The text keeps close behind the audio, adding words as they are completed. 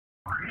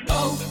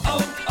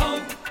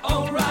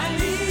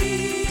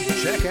O'Reilly!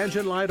 Check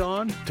engine light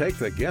on? Take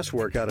the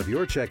guesswork out of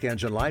your check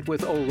engine light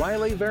with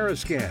O'Reilly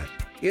Veriscan.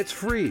 It's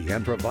free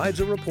and provides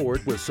a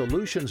report with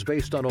solutions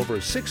based on over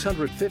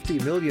 650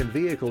 million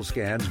vehicle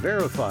scans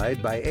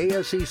verified by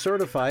ASE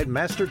certified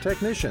master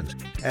technicians.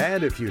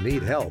 And if you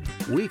need help,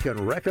 we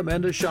can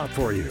recommend a shop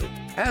for you.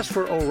 Ask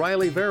for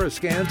O'Reilly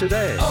Veriscan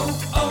today.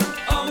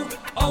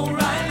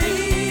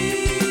 O'Reilly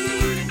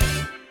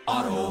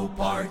Auto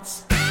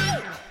Parts.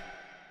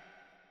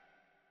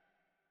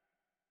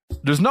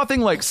 There's nothing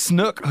like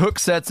snook hook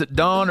sets at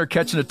dawn or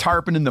catching a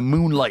tarpon in the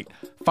moonlight.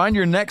 Find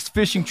your next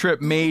fishing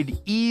trip made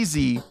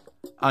easy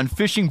on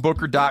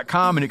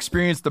fishingbooker.com and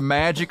experience the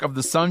magic of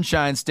the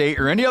Sunshine State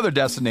or any other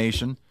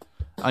destination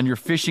on your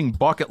fishing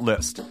bucket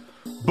list.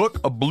 Book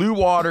a blue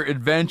water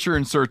adventure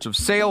in search of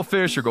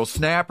sailfish or go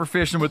snapper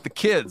fishing with the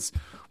kids.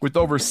 With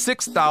over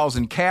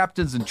 6,000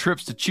 captains and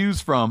trips to choose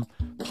from,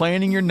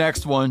 planning your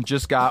next one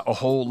just got a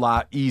whole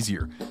lot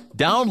easier.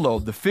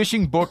 Download the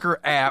Fishing Booker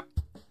app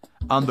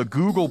on the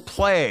Google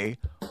Play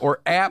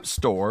or App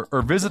Store,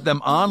 or visit them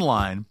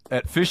online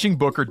at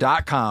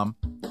fishingbooker.com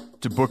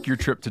to book your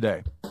trip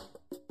today.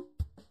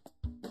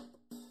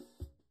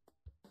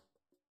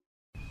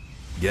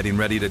 Getting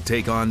ready to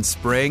take on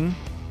spring?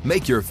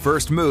 Make your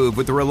first move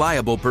with the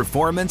reliable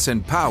performance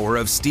and power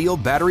of Steel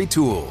battery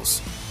tools.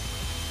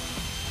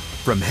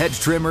 From hedge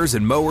trimmers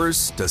and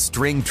mowers to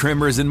string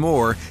trimmers and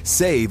more,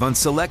 save on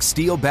select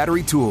Steel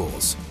battery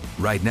tools.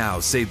 Right now,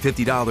 save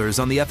 $50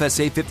 on the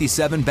FSA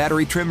 57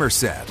 battery trimmer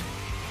set.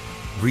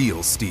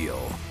 Real Steel.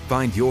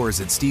 Find yours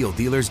at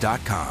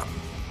steeldealers.com.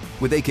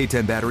 With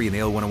AK-10 battery and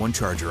AL101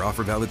 charger,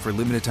 offer valid for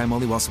limited time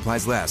only while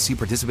supplies last. See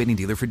participating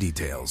dealer for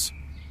details.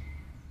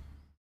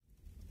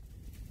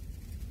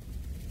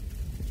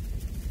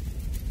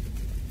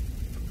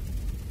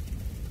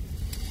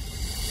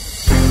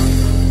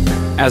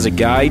 As a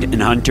guide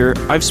and hunter,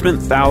 I've spent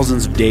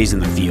thousands of days in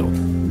the field.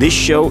 This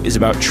show is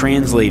about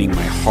translating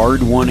my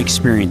hard-won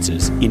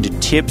experiences into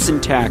tips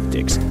and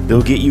tactics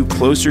that'll get you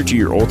closer to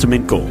your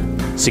ultimate goal,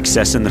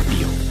 success in the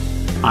field.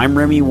 I'm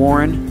Remy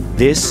Warren.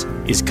 This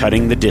is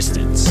Cutting the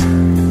Distance.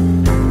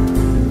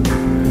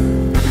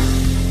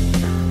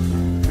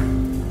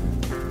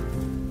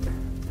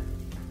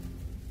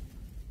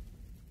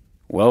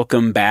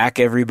 Welcome back,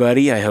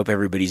 everybody. I hope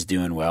everybody's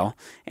doing well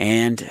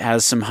and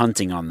has some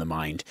hunting on the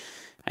mind.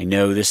 I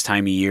know this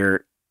time of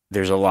year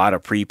there's a lot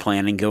of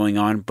pre-planning going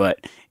on, but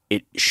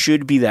it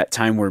should be that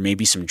time where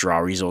maybe some draw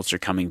results are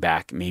coming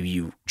back. Maybe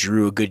you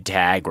drew a good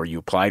tag or you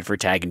applied for a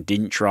tag and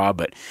didn't draw,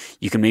 but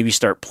you can maybe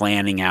start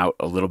planning out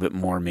a little bit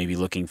more, maybe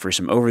looking for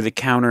some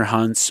over-the-counter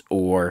hunts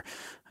or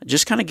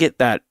just kind of get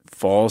that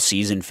fall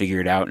season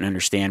figured out and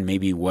understand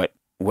maybe what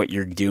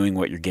you're doing,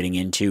 what you're getting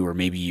into, or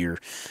maybe you're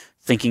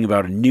thinking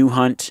about a new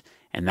hunt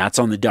and that's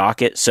on the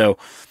docket. So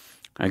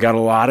I got a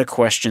lot of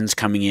questions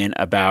coming in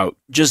about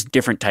just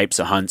different types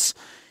of hunts.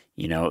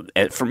 You know,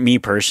 for me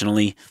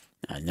personally,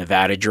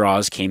 Nevada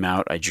draws came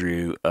out. I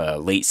drew a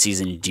late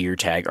season deer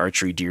tag,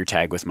 archery deer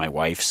tag with my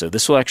wife. So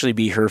this will actually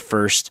be her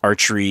first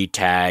archery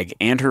tag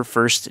and her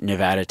first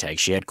Nevada tag.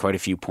 She had quite a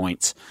few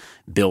points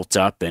built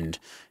up and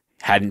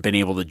hadn't been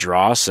able to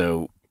draw.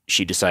 So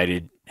she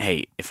decided,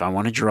 hey, if I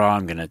want to draw,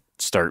 I'm going to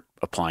start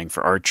applying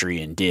for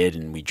archery, and did.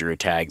 And we drew a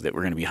tag that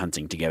we're going to be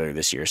hunting together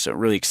this year. So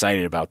really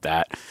excited about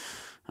that.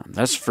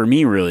 That's for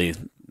me really,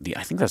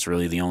 I think that's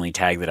really the only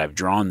tag that I've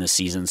drawn this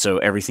season. So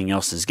everything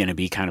else is going to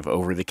be kind of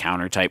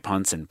over-the-counter type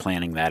hunts and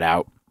planning that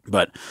out.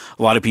 But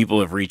a lot of people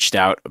have reached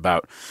out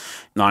about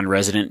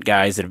non-resident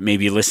guys that have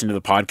maybe listened to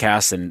the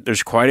podcast, and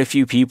there's quite a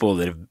few people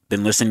that have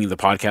been listening to the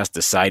podcast,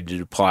 decided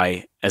to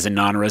apply as a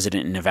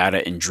non-resident in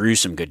Nevada and drew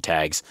some good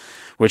tags,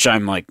 which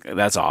I'm like,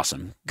 that's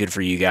awesome. Good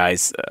for you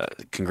guys.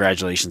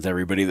 Congratulations to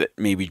everybody that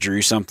maybe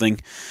drew something.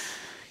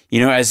 You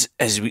know, as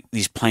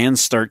these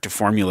plans start to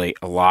formulate,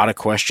 a lot of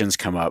questions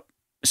come up.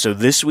 So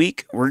this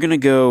week, we're going to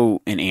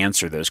go and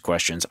answer those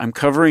questions. I'm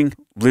covering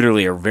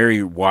literally a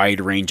very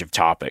wide range of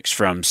topics,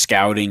 from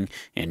scouting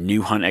and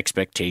new hunt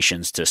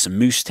expectations to some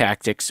moose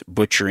tactics,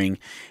 butchering,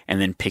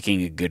 and then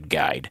picking a good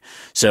guide.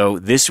 So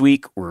this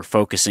week, we're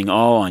focusing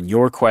all on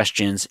your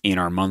questions in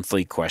our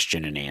monthly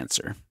question and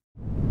answer.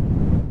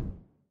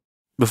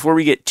 Before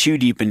we get too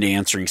deep into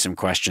answering some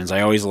questions,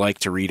 I always like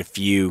to read a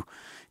few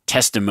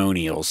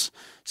testimonials,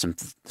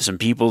 some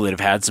people that have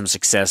had some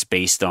success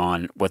based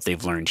on what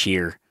they've learned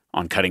here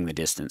on Cutting the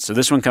Distance. So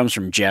this one comes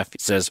from Jeff. It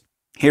says,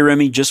 "Hey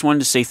Remy, just wanted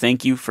to say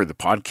thank you for the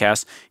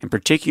podcast, and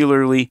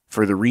particularly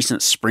for the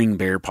recent spring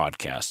bear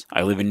podcast.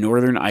 I live in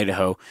northern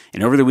Idaho,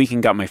 and over the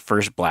weekend got my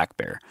first black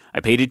bear. I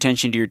paid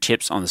attention to your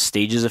tips on the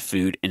stages of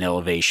food and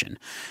elevation.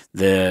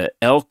 The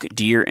elk,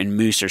 deer, and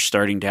moose are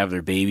starting to have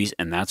their babies,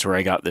 and that's where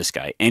I got this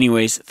guy.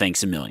 Anyways,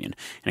 thanks a million."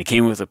 And it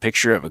came with a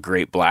picture of a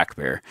great black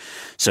bear.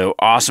 So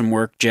awesome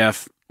work,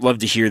 Jeff. Love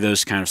to hear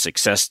those kind of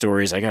success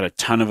stories. I got a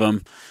ton of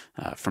them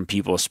from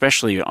people,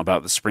 especially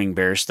about the spring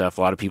bear stuff.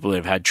 A lot of people that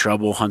have had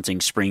trouble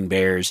hunting spring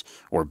bears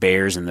or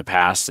bears in the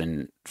past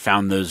and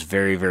found those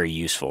very, very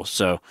useful.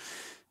 So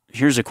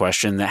here's a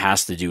question that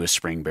has to do with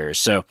spring bears.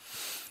 So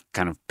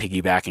kind of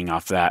piggybacking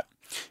off that.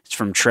 It's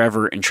from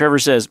Trevor, and Trevor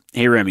says,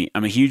 "Hey Remy,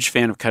 I'm a huge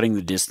fan of cutting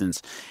the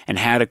distance and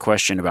had a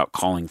question about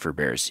calling for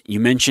bears. You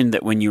mentioned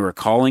that when you are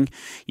calling,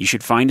 you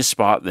should find a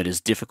spot that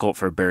is difficult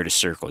for a bear to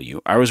circle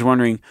you. I was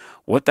wondering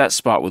what that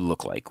spot would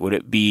look like. Would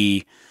it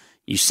be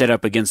you set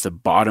up against the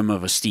bottom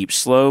of a steep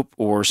slope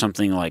or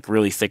something like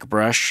really thick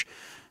brush?"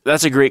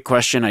 That's a great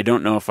question. I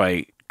don't know if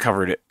I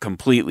covered it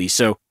completely.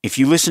 So if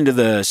you listen to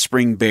the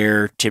Spring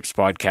Bear Tips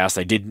podcast,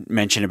 I did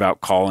mention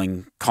about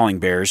calling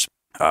bears.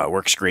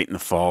 Works great in the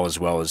fall as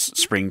well as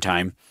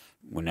springtime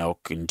when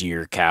elk and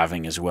deer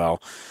calving as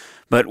well.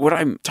 But what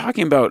I'm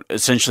talking about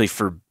essentially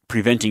for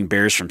preventing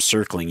bears from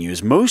circling you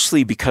is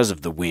mostly because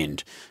of the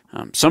wind.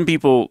 Some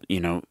people,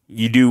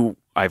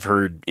 I've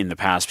heard in the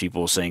past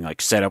people saying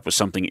like set up with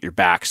something at your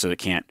back so it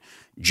can't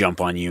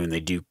jump on you, and they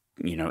do,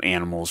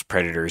 animals,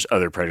 predators,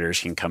 other predators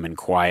can come in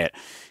quiet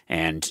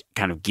and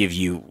kind of give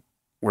you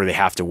where they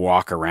have to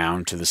walk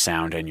around to the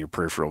sound and your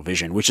peripheral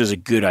vision, which is a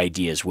good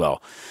idea as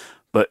well.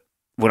 But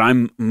what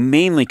I'm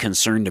mainly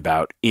concerned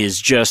about is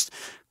just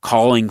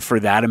calling for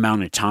that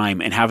amount of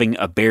time and having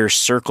a bear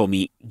circle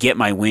me, get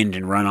my wind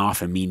and run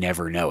off and me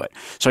never know it.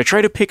 So I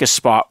try to pick a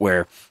spot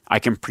where I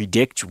can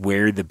predict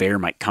where the bear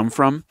might come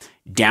from,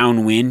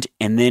 downwind,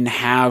 and then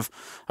have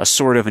a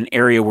sort of an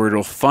area where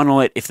it'll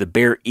funnel it. If the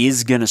bear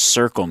is going to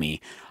circle me,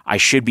 I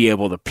should be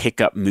able to pick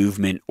up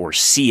movement or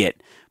see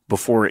it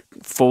before it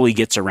fully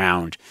gets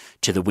around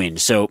to the wind.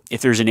 So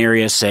if there's an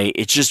area, say,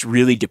 it just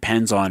really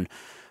depends on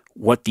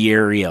what the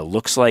area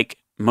looks like.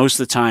 Most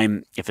of the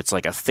time, if it's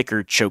like a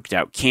thicker, choked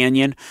out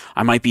canyon,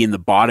 I might be in the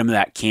bottom of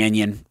that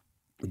canyon,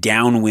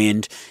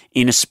 downwind,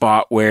 in a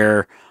spot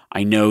where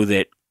I know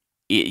that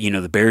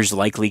the bear's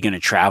likely going to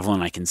travel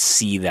and I can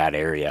see that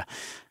area.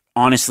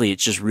 Honestly, it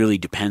just really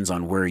depends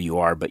on where you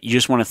are, but you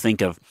just want to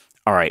think of,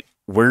 all right,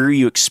 where are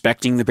you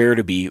expecting the bear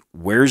to be?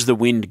 Where's the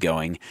wind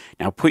going?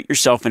 Now put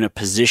yourself in a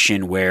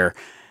position where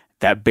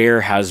that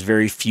bear has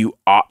very few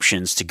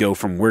options to go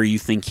from where you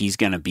think he's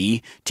going to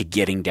be to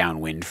getting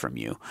downwind from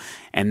you.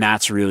 And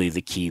that's really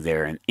the key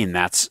there. And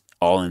that's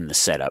all in the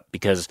setup,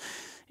 because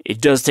it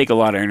does take a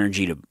lot of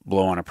energy to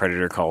blow on a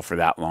predator call for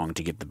that long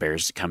to get the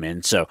bears to come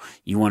in. So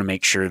you want to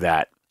make sure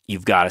that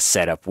you've got a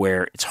setup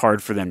where it's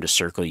hard for them to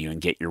circle you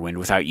and get your wind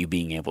without you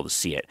being able to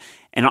see it.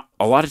 And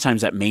a lot of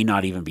times that may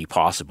not even be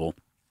possible.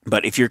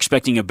 But if you're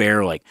expecting a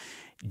bear like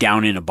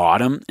down in a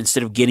bottom,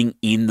 instead of getting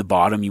in the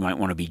bottom, you might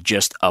want to be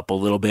just up a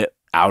little bit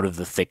out of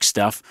the thick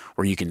stuff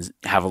where you can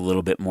have a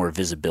little bit more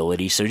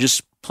visibility. So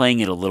just playing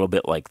it a little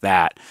bit like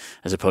that,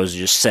 as opposed to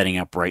just setting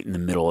up right in the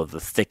middle of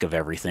the thick of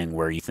everything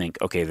where you think,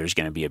 okay, there's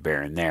going to be a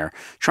bear in there.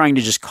 Trying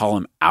to just call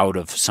him out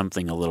of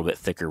something a little bit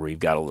thicker where you've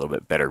got a little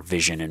bit better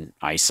vision and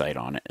eyesight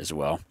on it as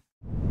well.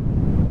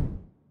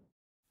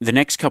 The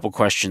next couple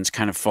questions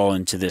kind of fall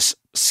into this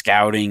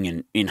scouting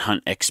and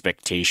in-hunt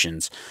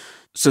expectations.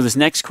 So this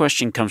next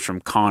question comes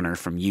from Connor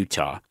from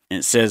Utah. And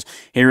it says,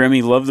 "Hey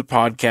Remy, love the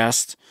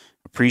podcast.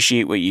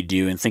 Appreciate what you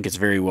do and think it's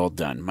very well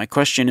done. My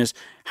question is,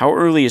 how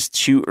early is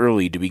too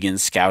early to begin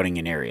scouting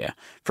an area?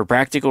 For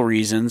practical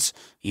reasons,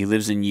 he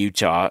lives in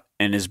Utah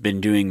and has been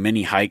doing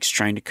many hikes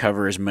trying to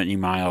cover as many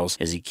miles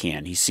as he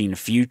can. He's seen a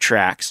few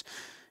tracks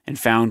and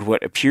found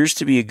what appears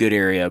to be a good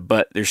area,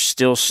 but there's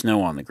still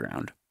snow on the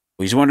ground.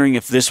 He's wondering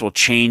if this will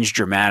change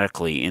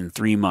dramatically in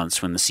 3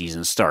 months when the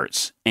season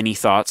starts. Any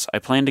thoughts? I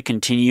plan to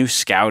continue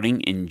scouting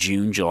in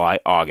June, July,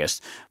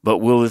 August, but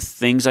will the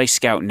things I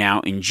scout now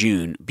in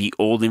June be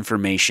old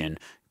information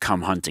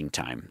come hunting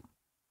time?"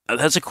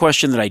 That's a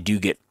question that I do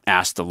get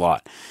asked a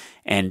lot,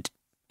 and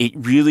it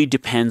really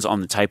depends on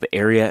the type of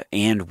area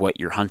and what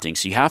you're hunting.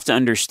 So you have to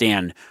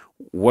understand,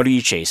 what are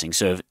you chasing?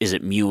 So is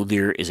it mule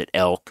deer? Is it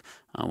elk?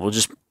 We'll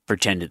just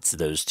pretend it's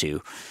those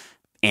two.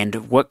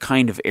 And what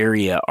kind of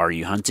area are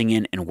you hunting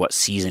in, and what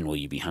season will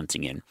you be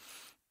hunting in?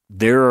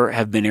 There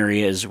have been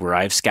areas where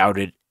I've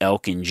scouted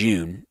elk in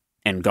June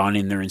and gone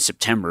in there in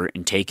September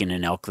and taken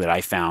an elk that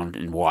I found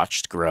and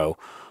watched grow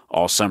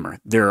all summer.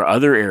 There are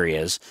other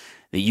areas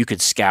that you could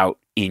scout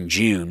in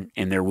June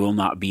and there will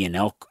not be an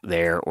elk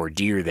there or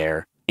deer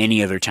there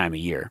any other time of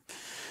year.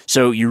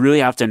 So you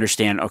really have to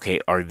understand, okay,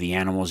 are the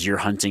animals you're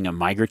hunting a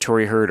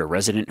migratory herd, a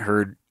resident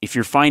herd? If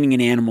you're finding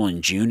an animal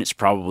in June, it's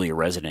probably a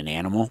resident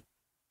animal.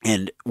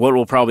 And what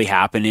will probably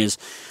happen is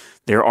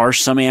there are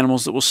some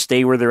animals that will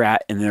stay where they're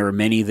at, and there are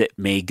many that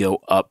may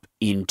go up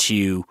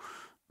into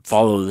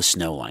follow the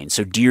snow line.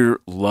 So deer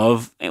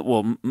love,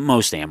 well,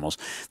 most animals,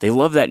 they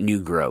love that new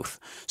growth.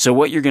 So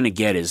what you're going to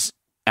get is,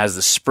 as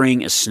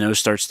snow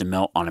starts to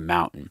melt on a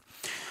mountain,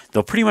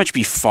 they'll pretty much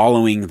be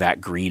following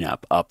that green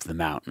up the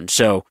mountain.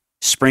 So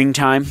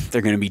springtime,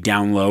 they're going to be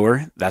down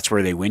lower. That's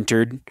where they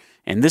wintered.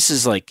 And this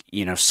is like,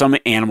 some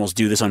animals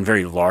do this on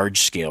very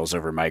large scales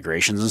over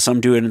migrations, and some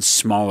do it in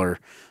smaller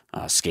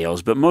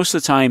scales. But most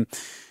of the time,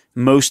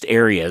 most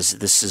areas,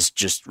 this is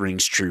just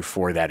rings true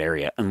for that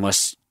area,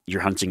 unless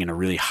you're hunting in a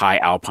really high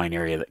alpine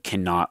area that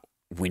cannot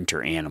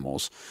winter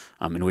animals,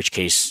 in which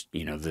case,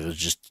 they'll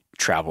just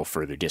travel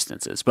further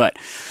distances. But,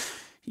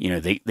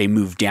 they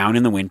move down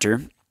in the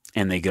winter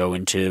and they go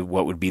into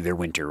what would be their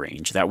winter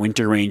range. That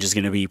winter range is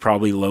going to be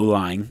probably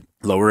low-lying,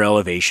 lower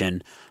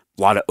elevation,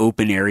 a lot of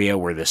open area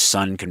where the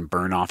sun can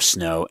burn off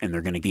snow, and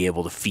they're going to be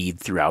able to feed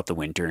throughout the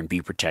winter and be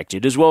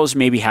protected, as well as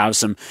maybe have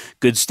some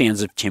good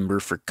stands of timber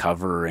for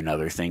cover and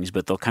other things,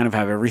 but they'll kind of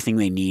have everything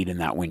they need in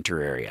that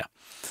winter area.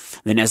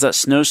 Then as that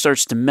snow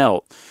starts to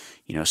melt,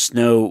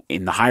 snow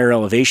in the higher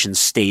elevations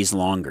stays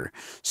longer.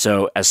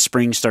 So as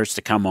spring starts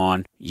to come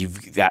on,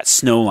 that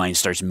snow line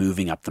starts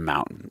moving up the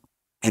mountain.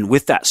 And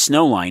with that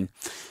snow line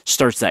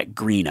starts that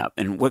green up.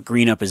 And what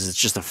green up is, it's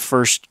just the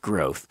first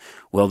growth.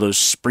 Well, those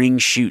spring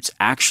shoots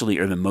actually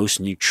are the most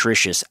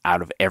nutritious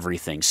out of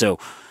everything. So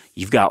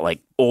you've got like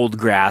old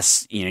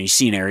grass, you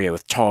see an area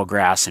with tall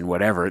grass and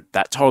whatever.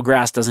 That tall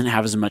grass doesn't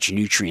have as much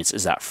nutrients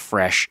as that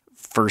fresh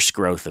first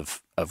growth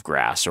of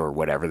grass or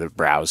whatever the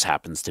browse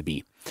happens to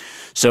be.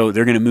 So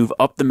they're going to move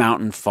up the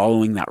mountain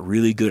following that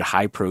really good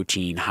high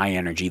protein, high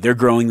energy. They're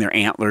growing their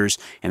antlers,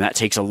 and that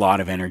takes a lot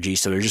of energy.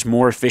 So they're just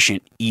more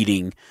efficient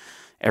eating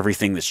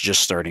everything that's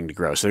just starting to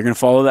grow. So they're going to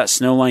follow that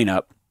snow line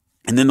up,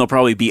 and then they'll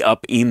probably be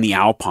up in the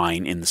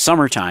alpine in the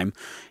summertime,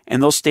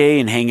 and they'll stay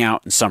and hang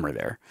out in summer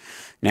there.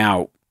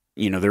 Now,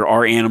 there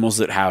are animals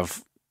that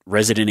have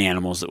resident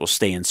animals that will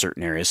stay in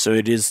certain areas, so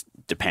it is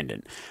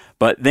dependent.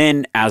 But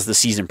then as the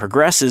season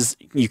progresses,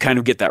 you kind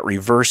of get that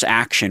reverse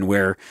action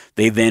where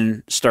they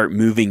then start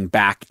moving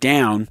back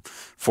down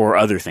for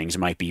other things. It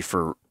might be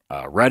for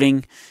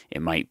rutting.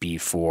 It might be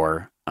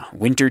for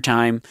winter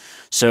time.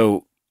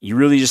 So you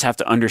really just have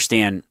to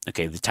understand,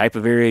 okay, the type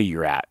of area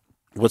you're at.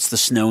 What's the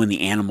snow and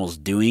the animals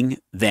doing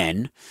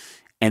then?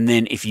 And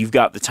then if you've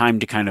got the time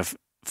to kind of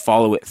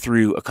follow it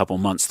through a couple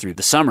months through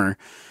the summer,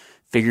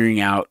 figuring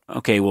out,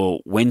 okay, well,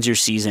 when's your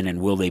season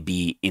and will they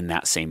be in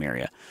that same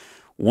area?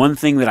 One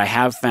thing that I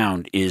have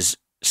found is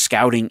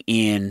scouting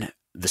in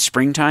the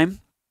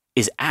springtime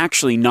is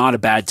actually not a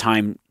bad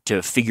time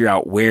to figure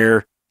out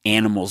where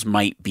animals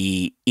might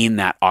be in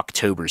that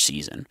October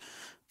season.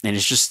 And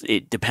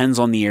it depends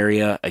on the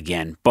area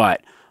again,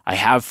 but I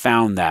have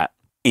found that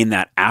in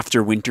that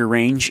after winter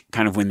range,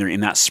 kind of when they're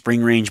in that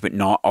spring range, but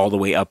not all the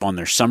way up on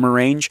their summer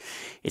range,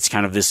 it's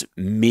kind of this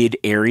mid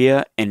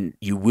area, and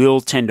you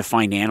will tend to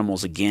find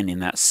animals again in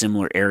that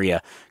similar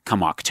area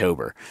come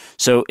October.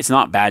 So it's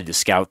not bad to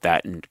scout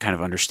that and kind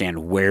of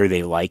understand where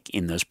they like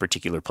in those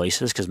particular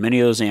places, because many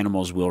of those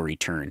animals will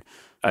return.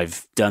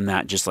 I've done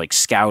that just like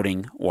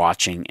scouting,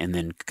 watching, and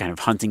then kind of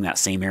hunting that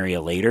same area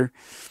later.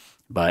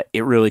 But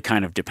it really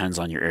kind of depends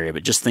on your area.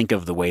 But just think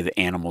of the way the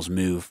animals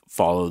move,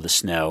 follow the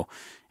snow,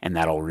 and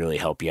that'll really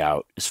help you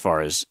out as far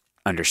as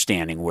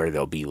understanding where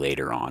they'll be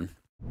later on.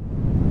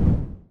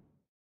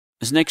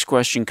 This next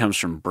question comes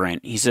from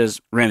Brent. He says,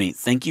 Remy,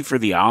 thank you for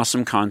the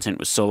awesome content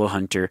with Solo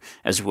Hunter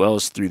as well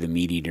as through the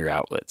Meat Eater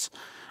outlets.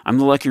 I'm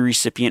the lucky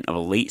recipient of a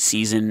late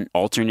season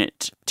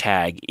alternate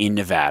tag in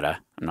Nevada.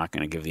 I'm not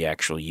going to give the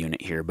actual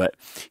unit here, but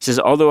he says,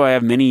 although I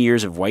have many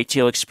years of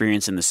whitetail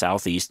experience in the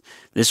Southeast,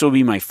 this will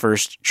be my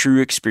first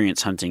true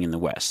experience hunting in the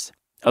West.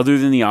 Other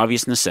than the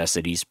obvious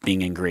necessities,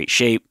 being in great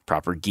shape,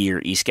 proper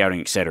gear,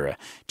 e-scouting, etc.,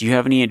 do you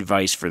have any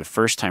advice for the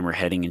first timer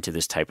heading into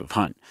this type of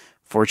hunt?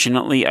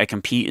 Fortunately, I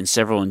compete in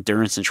several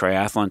endurance and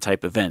triathlon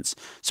type events,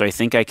 so I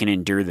think I can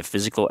endure the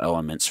physical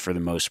elements for the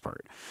most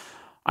part.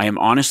 I am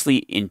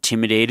honestly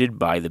intimidated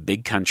by the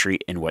big country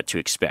and what to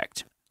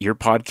expect. Your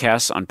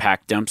podcasts on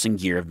pack dumps and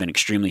gear have been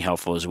extremely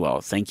helpful as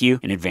well. Thank you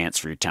in advance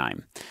for your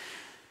time.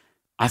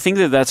 I think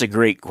that that's a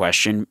great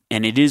question,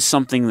 and it is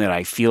something that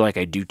I feel like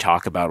I do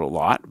talk about a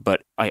lot,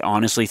 but I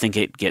honestly think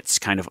it gets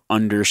kind of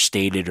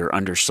understated or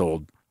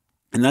undersold.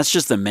 And that's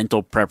just the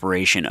mental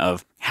preparation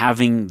of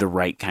having the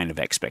right kind of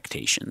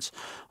expectations.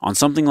 On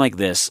something like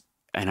this,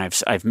 and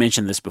I've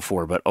mentioned this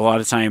before, but a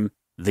lot of time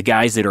the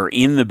guys that are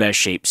in the best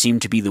shape seem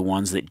to be the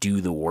ones that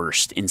do the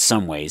worst in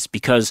some ways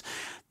because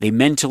they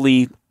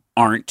mentally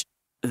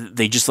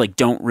they just like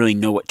don't really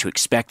know what to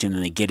expect, and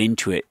then they get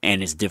into it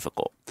and it's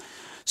difficult.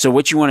 So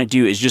what you want to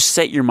do is just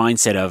set your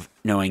mindset of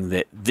knowing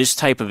that this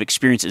type of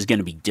experience is going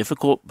to be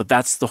difficult, but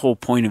that's the whole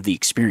point of the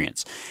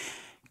experience.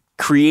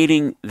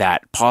 Creating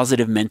that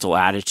positive mental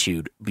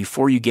attitude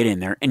before you get in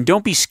there, and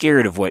don't be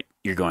scared of what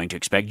you're going to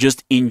expect.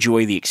 Just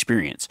enjoy the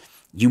experience.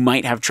 You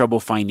might have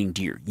trouble finding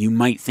deer. You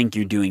might think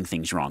you're doing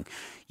things wrong.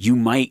 You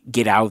might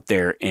get out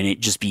there and it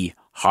just be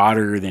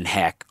hotter than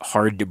heck,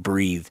 hard to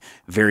breathe,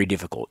 very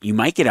difficult. You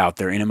might get out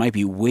there and it might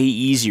be way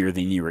easier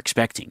than you were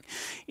expecting.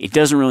 It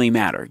doesn't really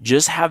matter.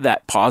 Just have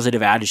that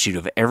positive attitude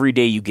of every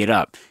day you get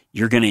up,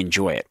 you're going to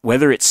enjoy it.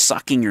 Whether it's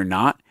sucking or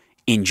not,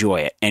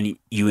 enjoy it. And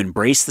you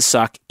embrace the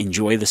suck,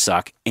 enjoy the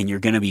suck, and you're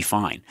going to be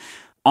fine.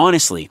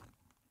 Honestly,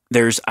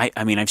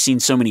 I've seen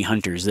so many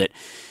hunters that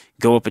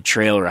go up a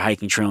trail or a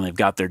hiking trail and they've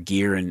got their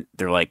gear and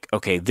they're like,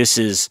 okay,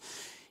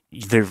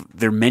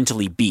 they're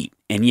mentally beat.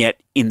 And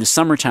yet in the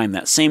summertime,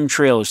 that same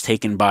trail is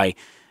taken by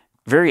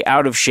very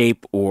out of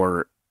shape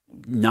or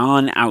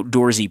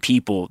non-outdoorsy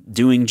people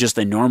doing just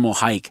a normal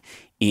hike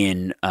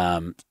in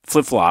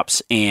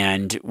flip-flops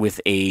and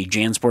with a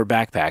JanSport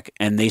backpack,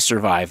 and they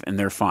survive and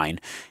they're fine.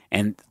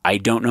 And I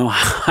don't know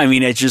how,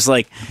 it's just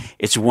like,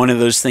 it's one of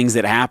those things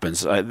that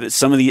happens.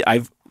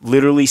 I've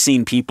literally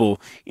seen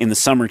people in the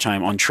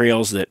summertime on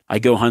trails that I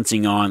go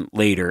hunting on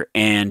later,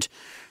 and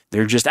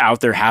They're just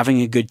out there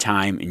having a good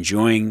time,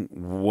 enjoying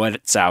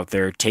what's out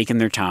there, taking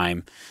their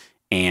time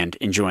and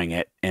enjoying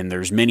it. And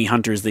there's many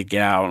hunters that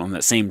get out on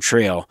that same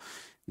trail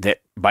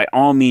that by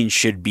all means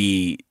should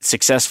be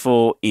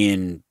successful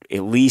in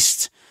at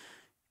least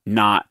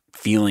not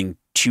feeling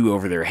too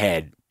over their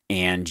head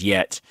and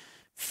yet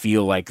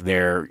feel like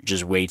they're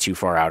just way too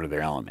far out of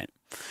their element.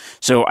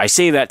 So I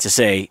say that to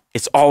say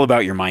it's all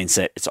about your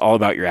mindset. It's all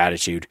about your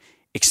attitude.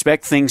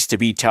 Expect things to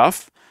be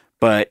tough,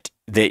 but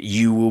that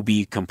you will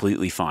be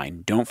completely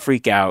fine. Don't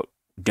freak out.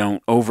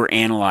 Don't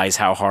overanalyze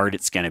how hard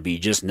it's going to be.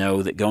 Just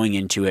know that going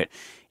into it,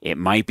 it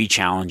might be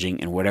challenging,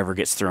 and whatever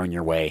gets thrown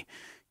your way,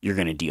 you're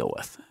going to deal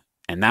with.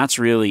 And that's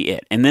really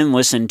it. And then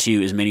listen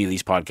to as many of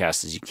these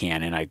podcasts as you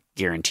can, and I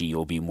guarantee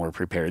you'll be more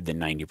prepared than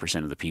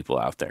 90% of the people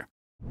out there.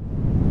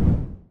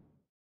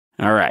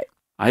 All right.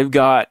 I've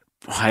got,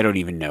 I don't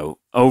even know,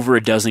 over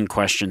a dozen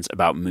questions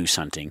about moose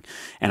hunting.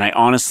 And I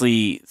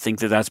honestly think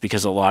that that's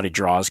because a lot of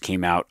draws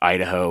came out.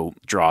 Idaho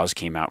draws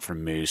came out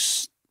from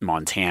moose.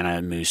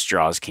 Montana moose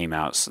draws came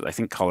out. So I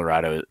think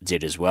Colorado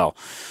did as well.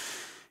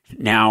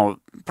 Now,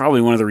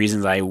 probably one of the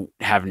reasons I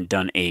haven't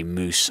done a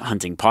moose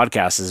hunting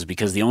podcast is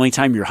because the only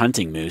time you're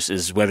hunting moose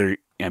is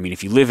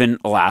if you live in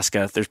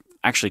Alaska, there's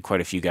actually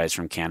quite a few guys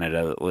from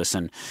Canada that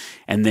listen.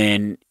 And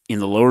then in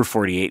the lower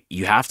 48,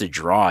 you have to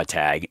draw a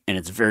tag, and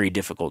it's very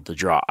difficult to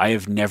draw. I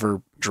have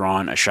never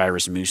drawn a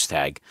Shiras moose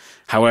tag.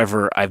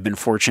 However, I've been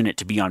fortunate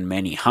to be on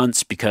many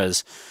hunts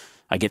because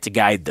I get to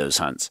guide those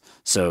hunts.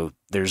 So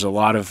there's a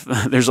lot of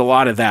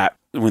that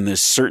when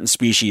there's certain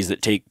species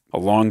that take a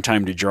long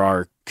time to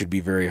draw could be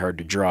very hard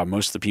to draw.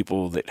 Most of the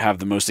people that have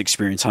the most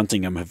experience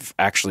hunting them have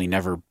actually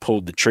never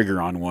pulled the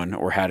trigger on one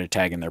or had a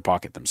tag in their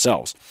pocket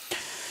themselves.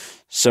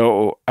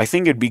 So I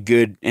think it'd be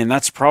good, and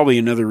that's probably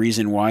another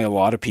reason why a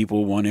lot of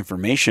people want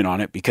information on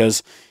it,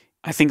 because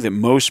I think that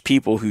most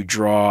people who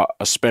draw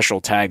a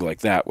special tag like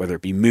that, whether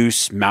it be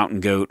moose, mountain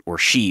goat, or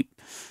sheep,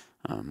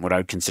 what I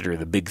would consider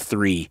the big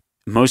three,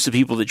 most of the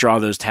people that draw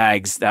those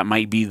tags, that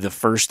might be the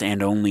first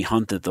and only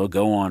hunt that they'll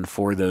go on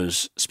for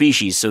those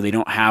species, so they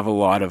don't have a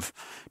lot of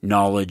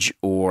knowledge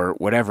or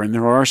whatever. And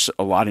there are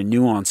a lot of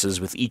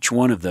nuances with each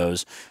one of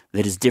those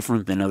that is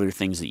different than other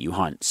things that you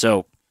hunt.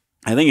 So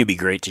I think it'd be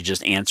great to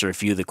just answer a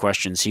few of the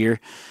questions here,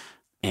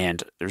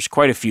 and there's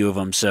quite a few of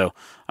them, so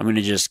I'm going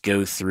to just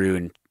go through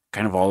and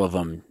kind of all of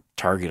them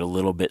target a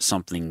little bit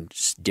something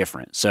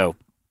different. So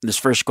this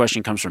first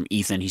question comes from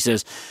Ethan. He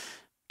says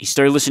he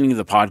started listening to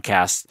the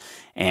podcast,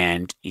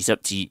 and he's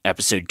up to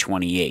episode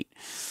 28.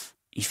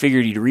 He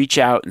figured he'd reach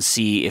out and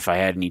see if I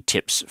had any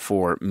tips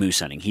for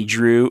moose hunting. He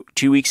drew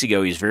 2 weeks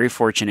ago. He was very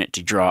fortunate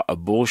to draw a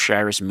bull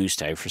Shiras moose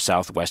tag for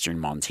southwestern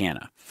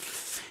Montana.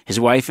 His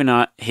wife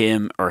and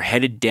him are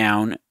headed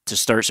down to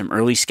start some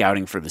early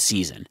scouting for the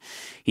season.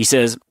 He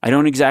says, I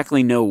don't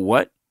exactly know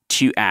what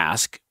to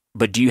ask,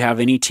 but do you have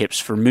any tips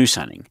for moose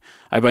hunting?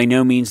 I by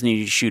no means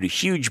need to shoot a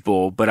huge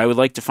bull, but I would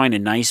like to find a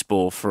nice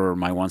bull for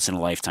my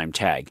once-in-a-lifetime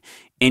tag.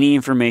 Any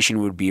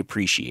information would be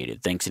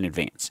appreciated. Thanks in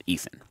advance,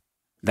 Ethan.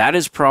 That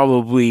is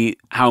probably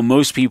how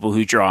most people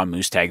who draw a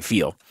moose tag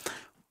feel.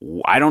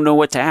 I don't know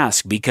what to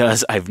ask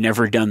because I've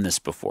never done this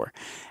before.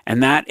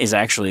 And that is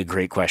actually a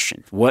great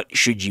question. What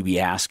should you be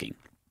asking?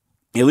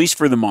 At least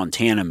for the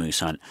Montana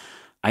moose hunt,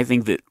 I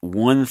think that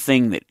one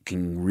thing that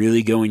can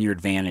really go in your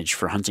advantage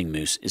for hunting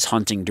moose is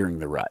hunting during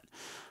the rut.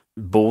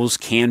 Bulls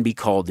can be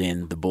called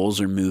in. The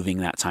bulls are moving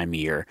that time of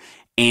year,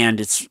 and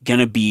it's going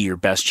to be your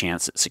best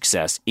chance at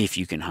success if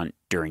you can hunt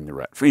during the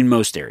rut in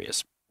most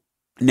areas.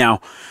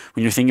 Now,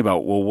 when you're thinking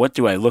about, well, what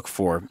do I look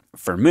for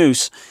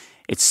moose?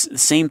 It's the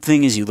same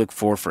thing as you look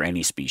for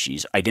any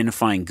species,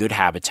 identifying good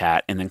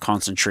habitat and then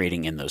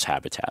concentrating in those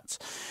habitats.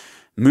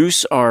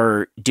 Moose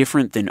are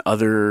different than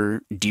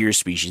other deer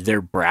species.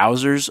 They're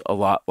browsers, a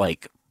lot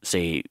like,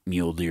 say,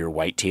 mule deer,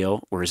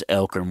 whitetail, whereas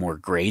elk are more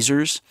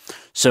grazers.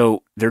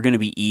 So they're going to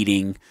be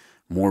eating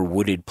more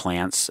wooded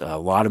plants. A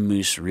lot of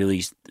moose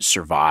really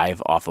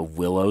survive off of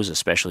willows,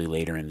 especially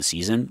later in the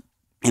season.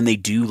 And they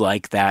do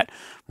like that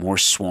more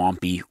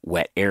swampy,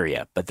 wet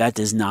area. But that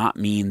does not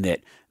mean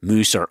that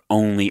moose are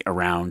only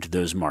around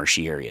those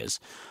marshy areas.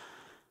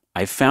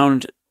 I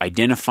found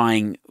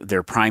identifying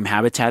their prime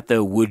habitat,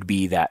 though, would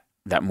be that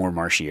more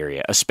marshy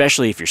area,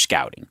 especially if you're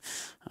scouting.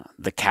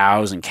 The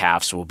cows and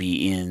calves will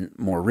be in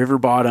more river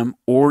bottom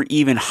or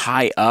even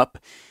high up,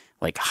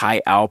 like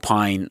high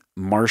alpine,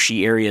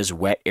 marshy areas,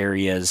 wet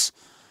areas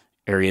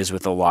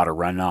with a lot of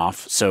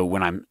runoff. So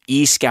when I'm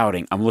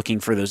e-scouting, I'm looking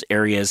for those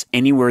areas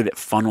anywhere that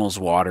funnels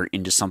water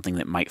into something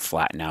that might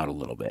flatten out a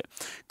little bit.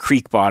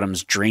 Creek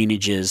bottoms,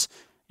 drainages,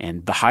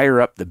 and the higher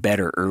up, the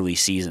better early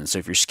season. So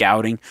if you're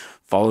scouting,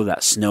 follow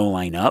that snow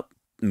line up.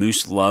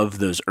 Moose love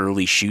those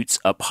early shoots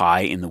up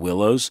high in the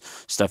willows,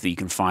 stuff that you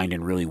can find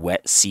in really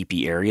wet,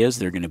 seepy areas.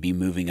 They're going to be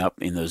moving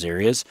up in those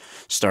areas.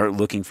 Start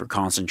looking for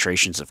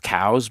concentrations of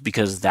cows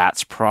because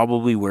that's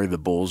probably where the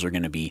bulls are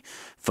going to be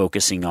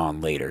focusing on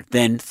later.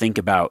 Then think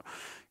about,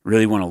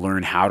 really want to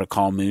learn how to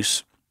call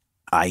moose.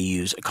 I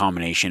use a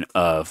combination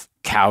of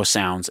cow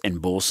sounds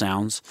and bull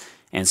sounds.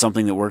 And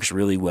something that works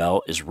really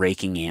well is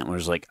raking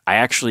antlers. Like I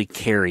actually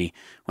carry,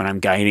 when I'm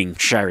guiding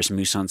Shiras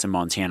moose hunts in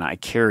Montana, I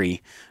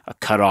carry a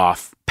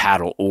cut-off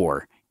paddle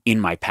oar in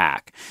my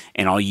pack.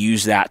 And I'll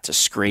use that to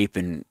scrape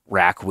and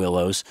rack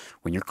willows.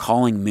 When you're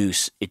calling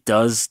moose, it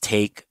does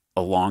take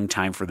a long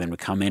time for them to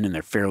come in, and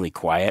they're fairly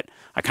quiet.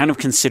 I kind of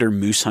consider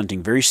moose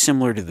hunting very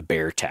similar to the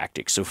bear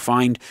tactic. So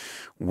find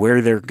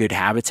where their good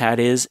habitat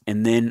is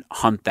and then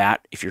hunt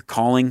that. If you're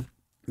calling,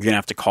 you're going to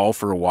have to call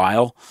for a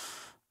while.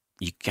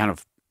 You kind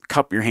of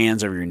cup your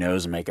hands over your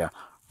nose and make a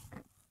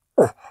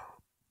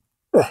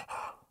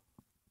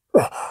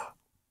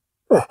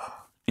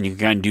and you can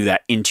kind of do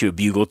that into a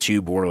bugle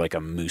tube or like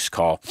a moose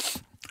call.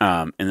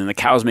 And then the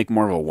cows make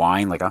more of a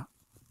whine, like a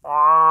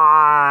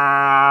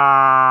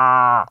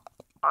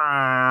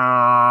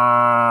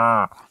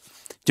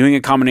doing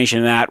a combination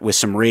of that with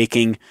some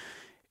raking.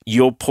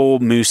 You'll pull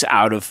moose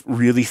out of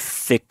really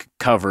thick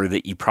cover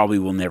that you probably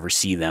will never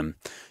see them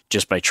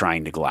just by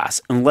trying to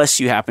glass, unless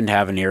you happen to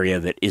have an area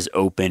that is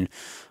open.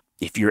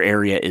 If your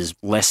area is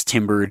less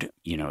timbered,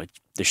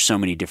 there's so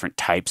many different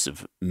types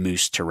of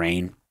moose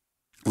terrain.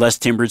 Less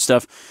timbered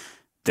stuff,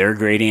 they're a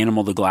great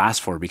animal to glass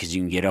for because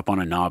you can get up on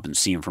a knob and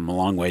see them from a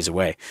long ways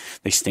away.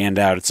 They stand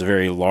out. It's a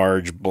very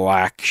large,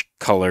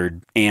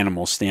 black-colored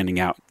animal standing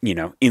out,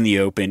 in the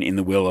open, in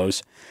the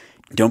willows.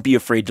 Don't be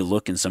afraid to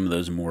look in some of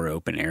those more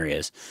open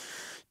areas.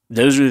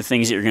 Those are the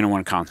things that you're going to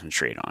want to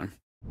concentrate on.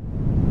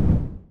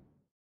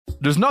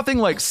 There's nothing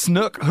like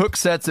snook hook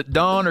sets at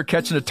dawn or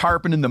catching a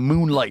tarpon in the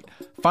moonlight.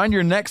 Find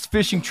your next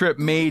fishing trip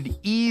made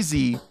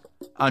easy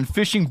on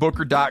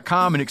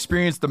fishingbooker.com and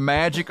experience the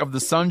magic of the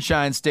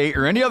Sunshine State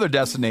or any other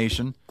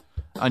destination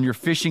on your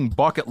fishing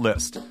bucket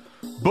list.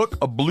 Book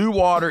a blue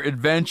water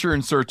adventure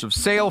in search of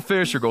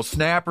sailfish or go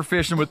snapper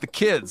fishing with the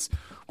kids.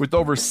 With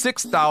over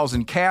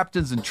 6,000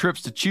 captains and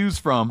trips to choose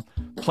from,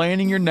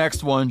 planning your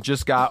next one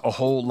just got a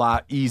whole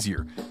lot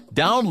easier.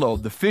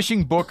 Download the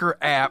Fishing Booker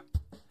app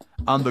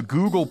on the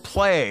Google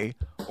Play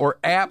or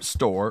App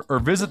Store or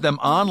visit them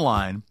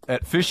online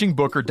at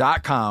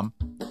fishingbooker.com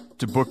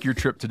to book your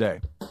trip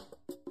today.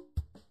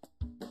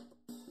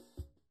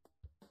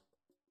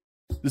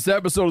 This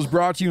episode is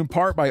brought to you in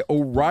part by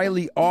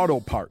O'Reilly Auto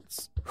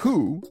Parts,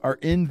 who are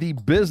in the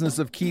business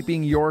of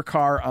keeping your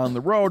car on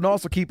the road and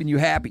also keeping you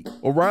happy.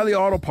 O'Reilly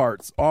Auto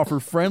Parts offer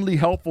friendly,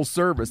 helpful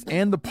service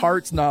and the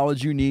parts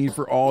knowledge you need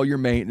for all your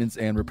maintenance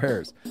and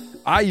repairs.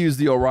 I use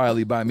the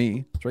O'Reilly by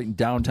me. It's right in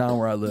downtown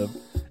where I live.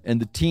 And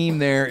the team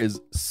there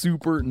is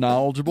super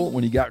knowledgeable.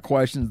 When you got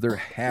questions, they're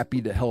happy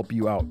to help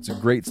you out. It's a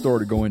great store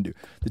to go into.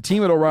 The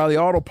team at O'Reilly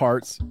Auto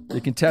Parts, they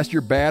can test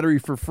your battery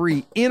for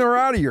free in or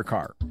out of your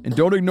car. And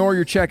don't ignore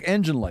your check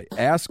engine light.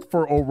 Ask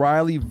for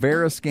O'Reilly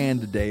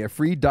Veriscan today, a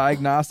free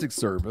diagnostic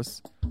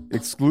service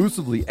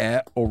exclusively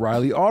at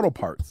O'Reilly Auto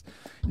Parts.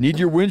 Need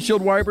your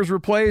windshield wipers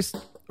replaced?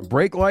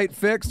 Brake light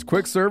fixed?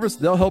 Quick service?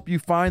 They'll help you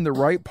find the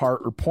right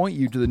part or point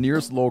you to the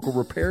nearest local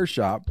repair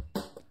shop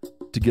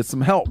to get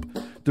some help.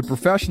 The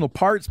professional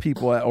parts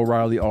people at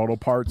O'Reilly Auto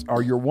Parts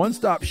are your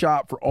one-stop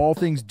shop for all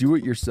things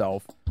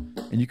do-it-yourself,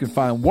 and you can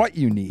find what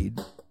you need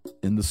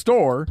in the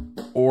store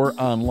or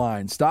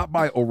online. Stop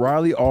by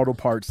O'Reilly Auto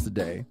Parts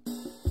today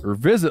or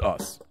visit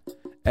us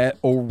at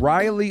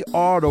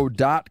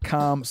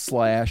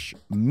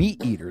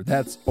O'ReillyAuto.com/meateater.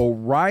 That's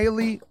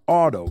O'Reilly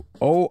Auto,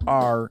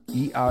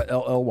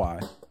 O-R-E-I-L-L-Y,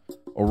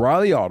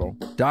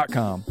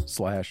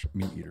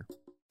 O'ReillyAuto.com/meateater.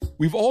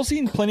 We've all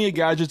seen plenty of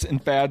gadgets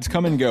and fads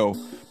come and go,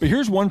 but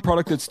here's one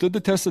product that stood the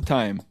test of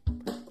time: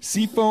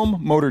 Seafoam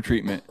Motor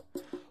Treatment.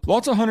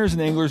 Lots of hunters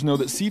and anglers know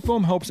that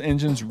Seafoam helps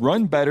engines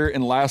run better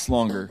and last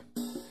longer.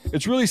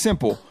 It's really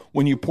simple.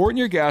 When you pour it in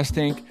your gas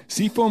tank,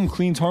 Seafoam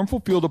cleans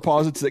harmful fuel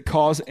deposits that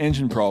cause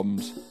engine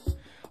problems.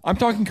 I'm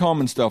talking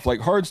common stuff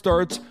like hard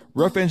starts,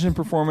 rough engine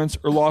performance,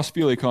 or lost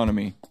fuel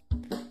economy.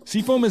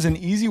 Seafoam is an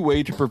easy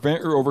way to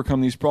prevent or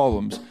overcome these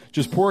problems.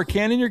 Just pour a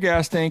can in your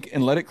gas tank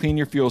and let it clean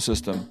your fuel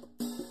system.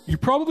 You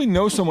probably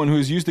know someone who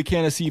has used a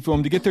can of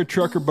Seafoam to get their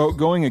truck or boat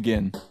going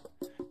again.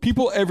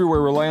 People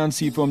everywhere rely on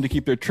Seafoam to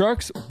keep their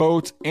trucks,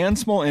 boats, and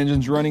small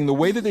engines running the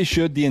way that they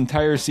should the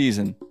entire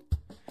season.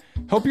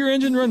 Help your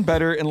engine run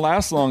better and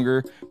last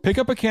longer. Pick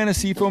up a can of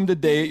Seafoam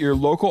today at your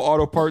local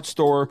auto parts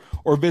store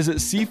or visit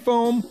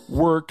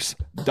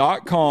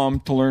SeafoamWorks.com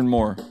to learn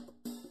more.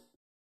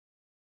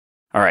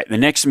 All right, the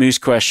next moose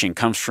question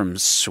comes from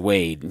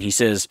Suede, and he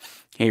says,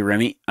 "Hey,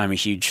 Remy, I'm a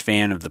huge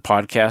fan of the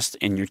podcast,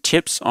 and your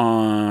tips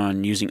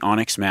on using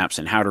Onyx maps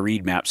and how to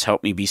read maps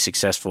helped me be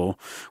successful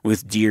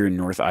with deer in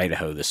North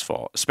Idaho this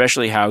fall,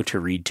 especially how to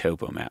read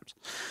topo maps.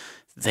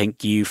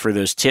 Thank you for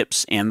those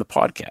tips and the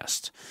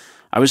podcast.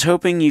 I was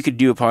hoping you could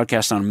do a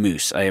podcast on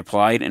moose. I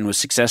applied and was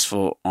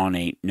successful on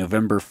a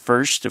November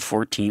 1st to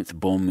 14th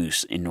bull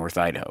moose in North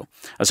Idaho.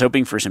 I was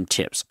hoping for some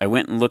tips. I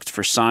went and looked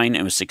for sign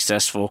and was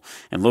successful,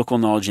 and local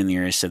knowledge in the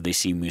area said they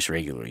see moose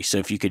regularly. So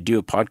if you could do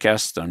a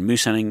podcast on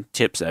moose hunting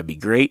tips, that'd be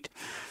great."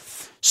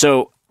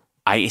 So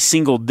I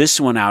singled this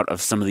one out of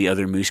some of the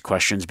other moose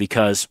questions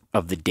because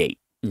of the date,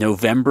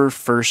 November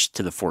 1st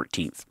to the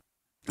 14th.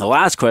 The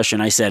last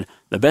question, I said,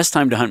 the best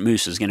time to hunt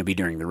moose is going to be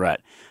during the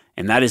rut.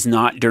 And that is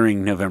not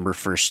during November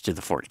 1st to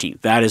the 14th.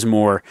 That is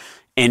more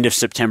end of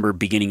September,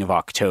 beginning of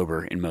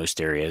October in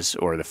most areas,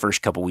 or the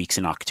first couple weeks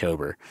in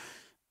October,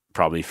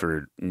 probably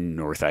for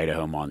North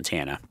Idaho,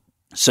 Montana.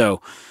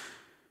 So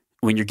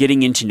when you're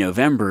getting into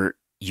November,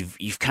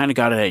 you've kind of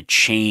got to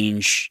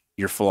change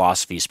your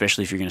philosophy,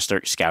 especially if you're going to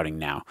start scouting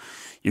now.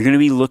 You're going to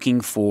be looking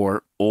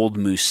for old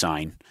moose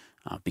sign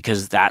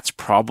because that's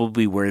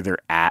probably where they're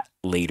at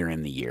later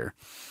in the year.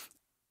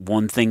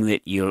 One thing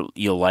that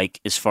you'll like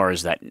as far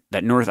as that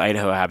North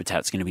Idaho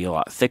habitat is going to be a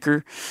lot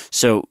thicker.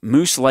 So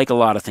moose like a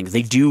lot of things.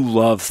 They do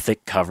love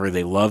thick cover.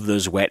 They love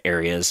those wet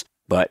areas.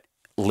 But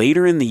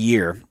later in the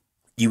year,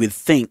 you would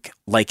think,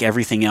 like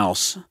everything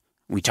else,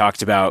 we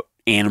talked about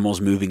animals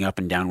moving up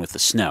and down with the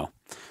snow.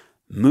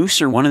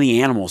 Moose are one of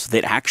the animals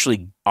that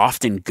actually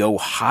often go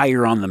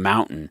higher on the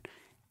mountain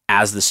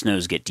as the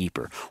snows get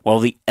deeper. While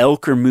the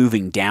elk are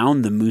moving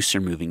down, the moose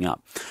are moving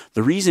up.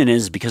 The reason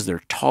is because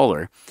they're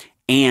taller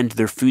and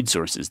their food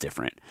source is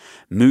different.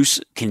 Moose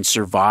can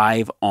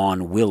survive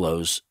on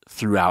willows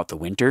throughout the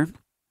winter,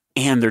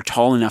 and they're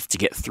tall enough to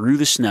get through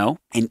the snow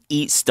and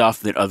eat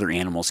stuff that other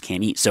animals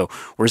can't eat. So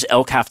whereas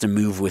elk have to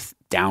move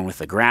down with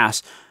the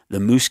grass,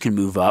 the moose can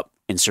move up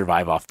and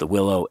survive off the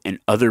willow and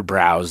other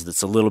browse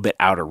that's a little bit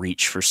out of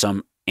reach for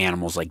some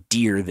animals like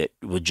deer that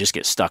would just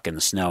get stuck in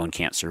the snow and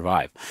can't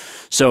survive.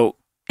 So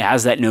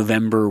as that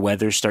November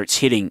weather starts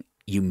hitting,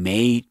 you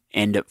may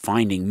end up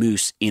finding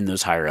moose in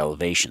those higher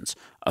elevations.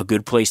 A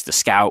good place to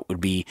scout would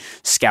be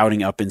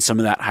scouting up in some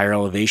of that higher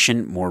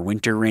elevation, more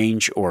winter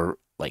range or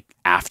like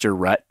after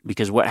rut,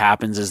 because what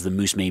happens is the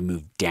moose may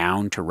move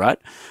down to rut,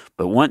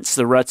 but once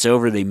the rut's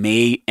over, they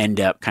may end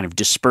up kind of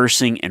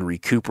dispersing and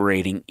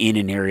recuperating in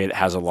an area that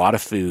has a lot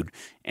of food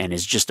and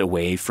is just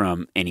away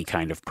from any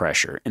kind of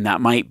pressure. And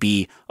that might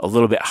be a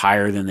little bit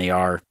higher than they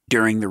are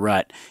during the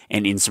rut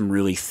and in some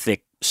really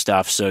thick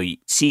stuff. So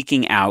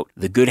seeking out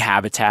the good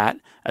habitat,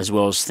 as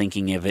well as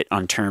thinking of it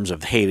on terms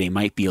of, hey, they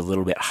might be a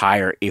little bit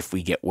higher if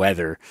we get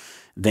weather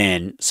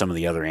than some of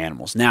the other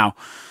animals. Now,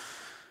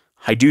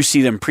 I do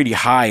see them pretty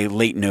high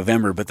late in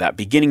November, but that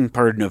beginning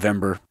part of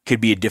November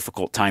could be a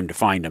difficult time to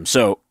find them.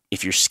 So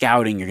if you're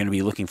scouting, you're going to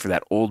be looking for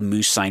that old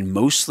moose sign,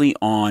 mostly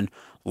on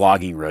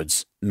logging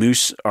roads.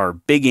 Moose are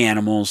big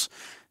animals.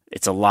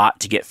 It's a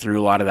lot to get through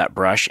a lot of that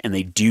brush, and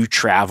they do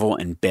travel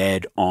and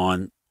bed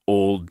on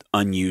old,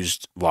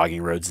 unused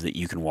logging roads that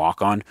you can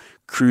walk on.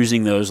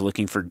 Cruising those,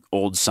 looking for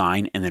old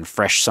sign and then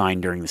fresh sign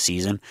during the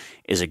season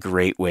is a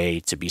great way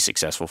to be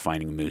successful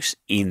finding moose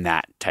in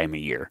that time of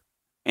year.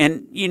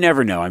 And you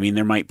never know. I mean,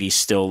 there might be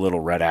still a little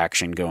red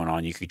action going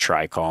on. You could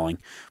try calling,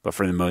 but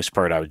for the most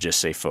part, I would just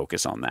say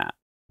focus on that.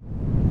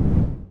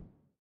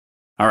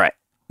 All right.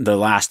 The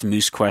last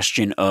moose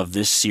question of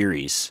this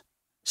series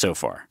so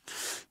far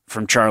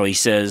from Charlie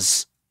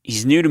says,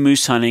 he's new to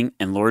moose hunting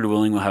and Lord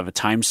willing will have a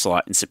time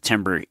slot in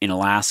September in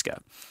Alaska.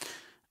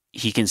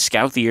 He can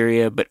scout the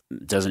area, but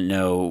doesn't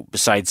know,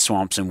 besides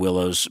swamps and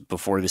willows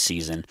before the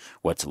season,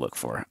 what to look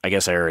for. I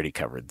guess I already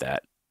covered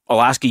that.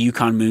 Alaska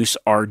Yukon moose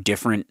are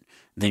different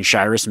than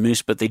Shiras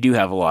moose, but they do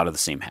have a lot of the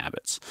same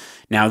habits.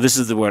 Now, this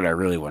is what I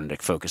really wanted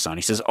to focus on.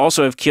 He says,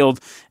 also, I've killed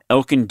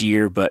elk and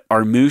deer, but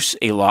are moose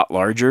a lot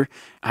larger?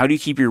 How do you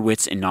keep your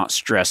wits and not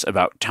stress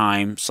about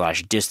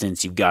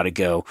time/distance you've got to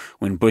go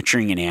when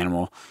butchering an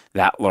animal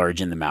that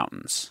large in the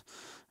mountains?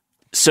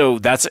 So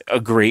that's a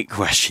great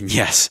question.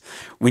 Yes.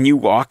 When you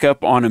walk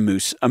up on a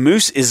moose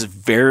is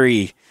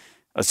very,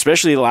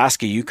 especially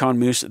Alaska Yukon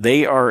moose,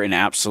 they are an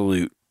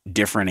absolute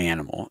different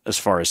animal as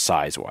far as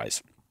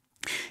size-wise.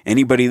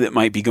 Anybody that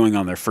might be going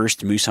on their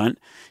first moose hunt,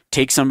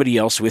 take somebody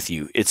else with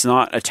you. It's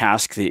not a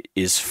task that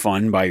is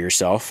fun by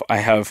yourself. I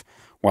have,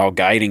 while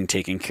guiding,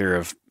 taken care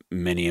of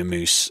many a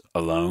moose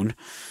alone,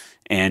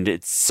 and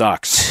it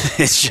sucks.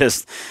 It's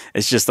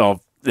just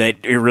all that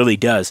it really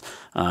does.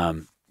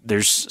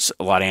 There's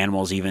a lot of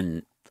animals,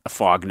 even a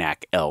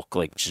fognack elk,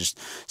 like just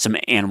some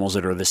animals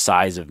that are the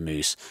size of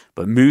moose.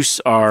 But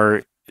moose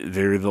they're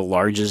the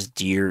largest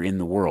deer in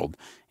the world,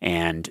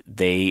 and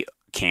they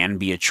can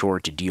be a chore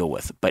to deal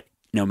with. But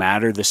no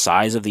matter the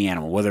size of the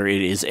animal, whether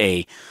it is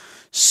a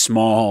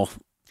small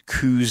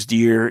Coues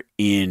deer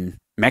in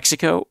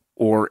Mexico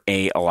or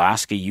a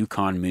Alaska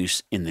Yukon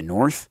moose in the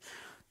north,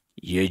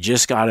 you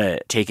just got to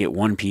take it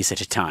one piece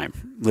at a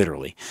time,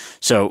 literally.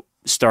 So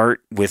start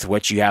with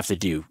what you have to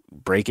do.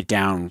 Break it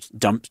down,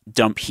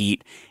 dump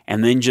heat,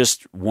 and then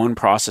just one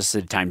process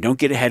at a time. Don't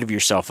get ahead of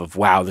yourself of,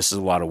 wow, this is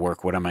a lot of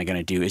work. What am I going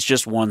to do? It's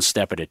just one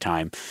step at a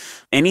time.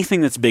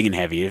 Anything that's big and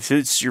heavy, if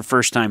it's your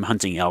first time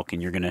hunting elk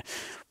and you're going to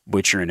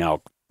butcher an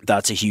elk,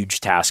 that's a huge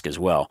task as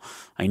well.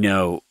 I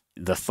know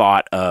the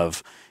thought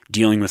of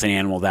dealing with an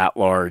animal that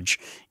large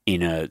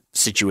in a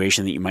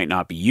situation that you might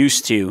not be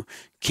used to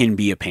can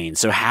be a pain.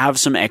 So have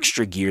some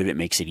extra gear that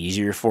makes it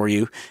easier for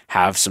you.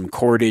 Have some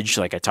cordage,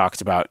 like I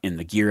talked about in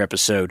the gear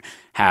episode.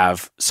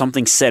 Have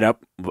something set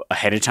up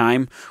ahead of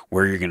time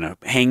where you're going to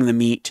hang the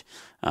meat.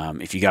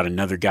 If you got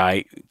another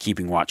guy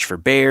keeping watch for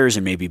bears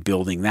and maybe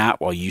building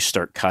that while you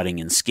start cutting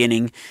and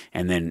skinning,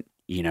 and then,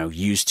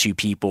 use two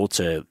people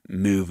to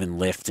move and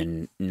lift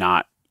and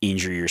not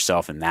injure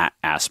yourself in that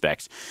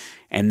aspect.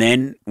 And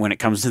then when it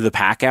comes to the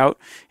pack out,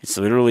 it's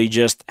literally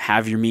just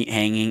have your meat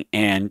hanging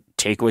and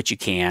take what you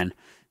can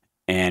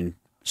and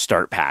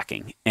start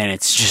packing. And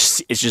it's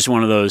just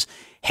one of those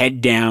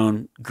head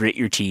down, grit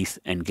your teeth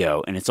and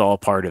go. And it's all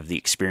part of the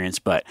experience.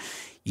 But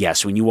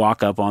yes, when you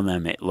walk up on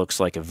them, it looks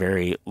like a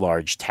very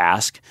large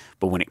task.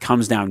 But when it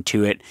comes down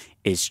to it,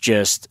 it's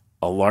just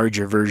a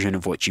larger version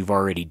of what you've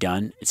already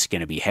done. It's going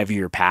to be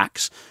heavier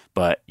packs,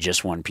 but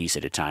just one piece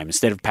at a time.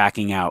 Instead of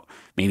packing out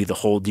maybe the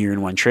whole deer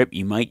in one trip,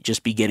 you might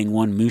just be getting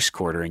one moose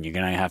quarter, and you're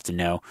going to have to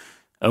know,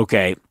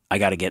 okay, I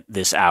got to get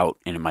this out,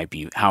 and it might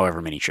be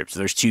however many trips. If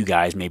there's 2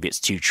 guys, maybe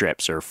it's 2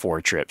 trips or 4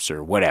 trips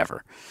or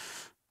whatever.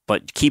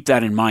 But keep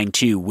that in mind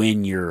too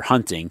when you're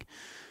hunting,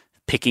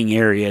 picking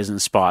areas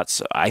and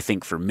spots. I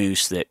think for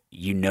moose that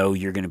you know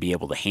you're going to be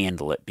able to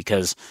handle it,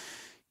 because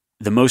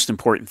the most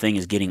important thing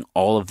is getting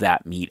all of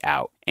that meat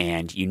out,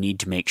 and you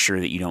need to make sure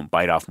that you don't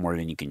bite off more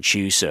than you can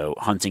chew. So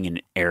hunting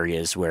in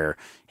areas where,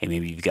 hey,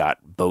 maybe you've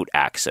got boat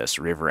access,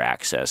 river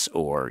access,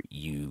 or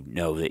you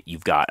know that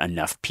you've got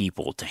enough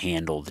people to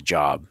handle the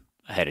job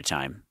ahead of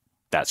time,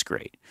 that's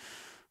great.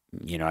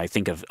 You know, I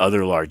think of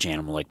other large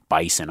animal like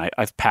bison.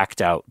 I've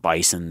packed out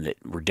bison that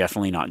were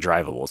definitely not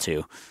drivable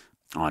too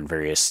on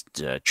various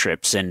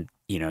trips. And,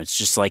 you know, it's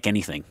just like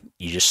anything.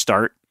 You just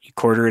start, you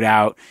quarter it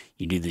out,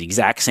 you do the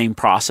exact same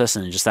process,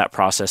 and just that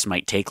process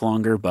might take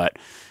longer. But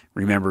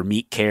remember,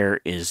 meat care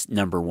is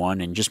number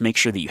one, and just make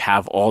sure that you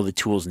have all the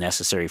tools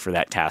necessary for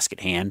that task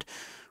at hand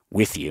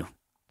with you.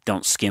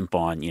 Don't skimp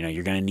on, you know,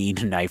 you're going to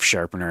need a knife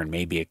sharpener and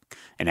maybe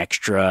an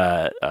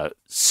extra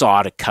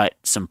saw to cut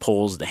some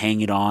poles to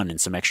hang it on,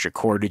 and some extra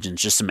cordage and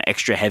just some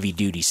extra heavy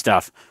duty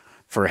stuff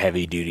for a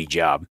heavy duty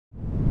job.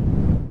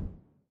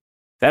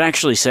 That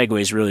actually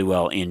segues really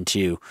well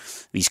into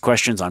these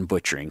questions on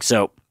butchering.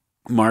 So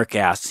Mark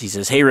asks, he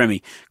says, "Hey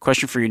Remy,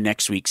 question for your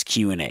next week's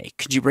Q&A.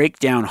 Could you break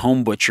down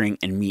home butchering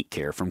and meat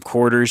care from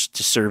quarters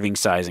to serving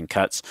size and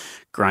cuts,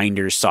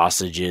 grinders,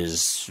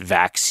 sausages,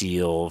 vac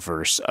seal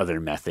versus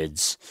other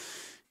methods?"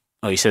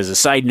 Oh, he says, "A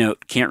side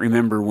note, can't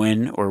remember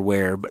when or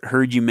where, but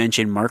heard you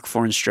mention Mark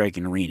IV Strike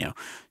in Reno.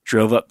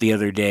 Drove up the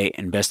other day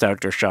and best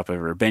outdoor shop I've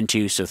ever been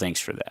to, so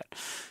thanks for that."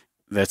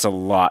 That's a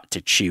lot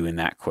to chew in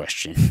that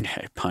question,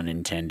 pun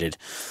intended.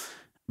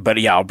 But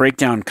yeah, I'll break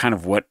down kind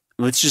of what,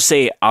 let's just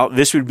say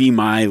this would be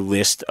my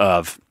list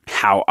of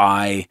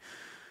the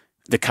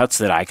cuts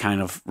that I kind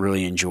of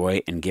really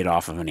enjoy and get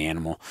off of an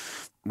animal.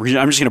 I'm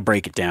just going to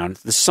break it down.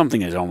 This is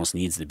something that almost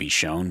needs to be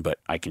shown, but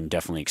I can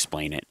definitely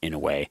explain it in a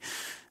way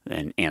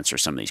and answer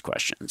some of these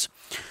questions.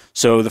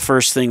 So the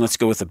first thing, let's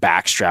go with the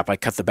back strap. I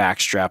cut the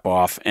back strap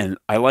off, and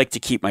I like to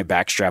keep my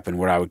back strap in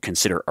what I would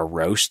consider a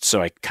roast.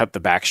 So I cut the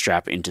back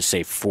strap into,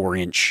 say,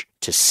 4-inch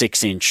to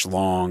 6-inch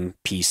long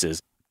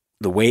pieces.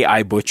 The way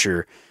I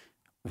butcher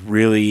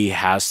really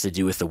has to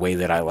do with the way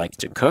that I like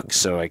to cook.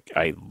 So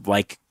I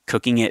like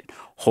cooking it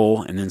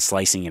whole and then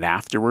slicing it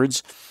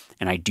afterwards.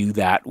 And I do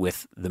that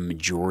with the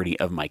majority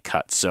of my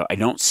cuts. So I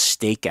don't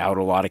stake out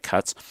a lot of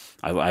cuts.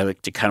 I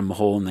like to cut them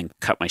whole and then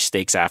cut my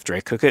steaks after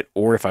I cook it.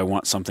 Or if I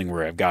want something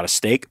where I've got a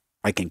steak,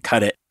 I can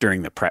cut it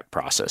during the prep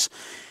process.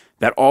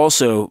 That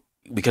also,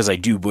 because I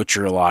do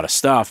butcher a lot of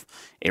stuff,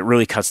 it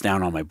really cuts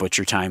down on my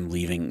butcher time,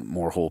 leaving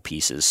more whole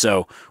pieces.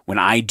 So when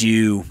I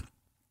do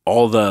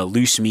all the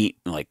loose meat,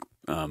 like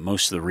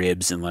most of the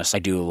ribs, unless I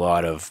do a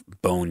lot of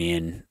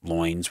bone-in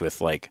loins with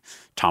like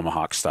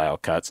tomahawk style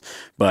cuts,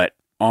 but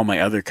all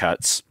my other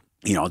cuts,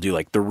 you know, I'll do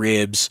like the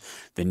ribs,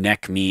 the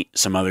neck meat,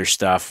 some other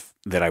stuff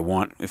that I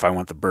want. If I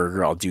want the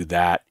burger, I'll do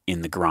that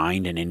in the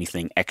grind, and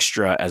anything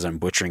extra as I'm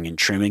butchering and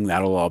trimming,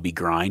 that'll all be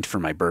grind for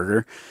my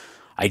burger.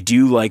 I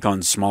do like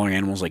on smaller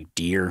animals like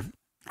deer,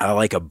 I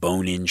like a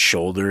bone-in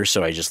shoulder,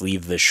 so I just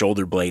leave the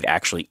shoulder blade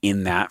actually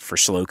in that for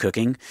slow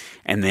cooking,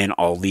 and then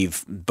I'll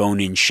leave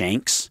bone-in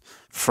shanks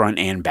front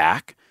and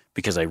back,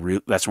 because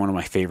that's one of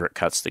my favorite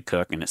cuts to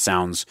cook. And it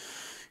sounds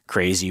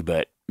crazy,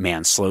 but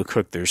man, slow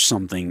cook, there's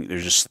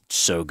just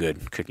so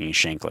good cooking a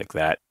shank like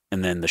that.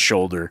 And then the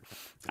shoulder,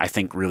 I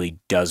think, really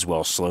does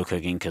well slow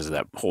cooking because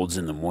that holds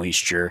in the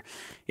moisture.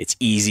 It's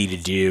easy to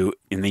do,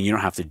 and then you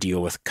don't have to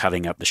deal with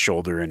cutting up the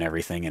shoulder and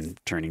everything and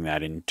turning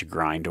that into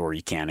grind, or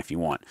you can if you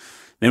want.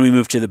 Then we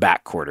move to the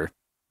back quarter.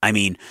 I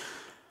mean,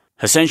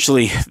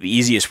 essentially, the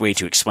easiest way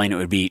to explain it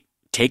would be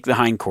take the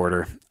hind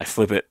quarter, I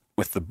flip it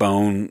with the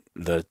bone,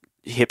 the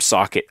hip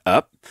socket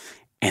up,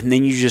 and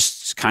then you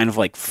just kind of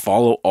like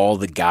follow all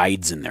the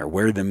guides in there.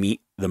 Where the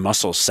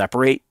muscles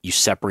separate, you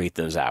separate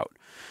those out.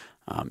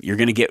 You're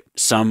going to get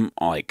some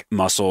like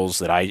muscles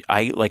that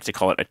I like to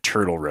call it a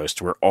turtle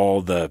roast, where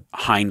all the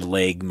hind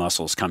leg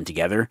muscles come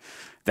together.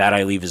 That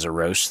I leave as a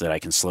roast that I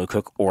can slow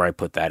cook, or I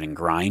put that in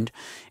grind.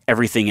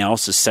 Everything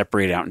else is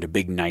separated out into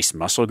big, nice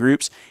muscle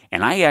groups.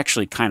 And I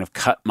actually kind of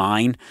cut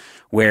mine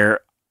where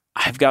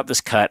I've got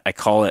this cut, I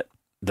call it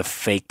the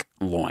fake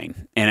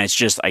loin. And it's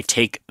just, I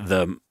take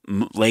the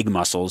leg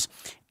muscles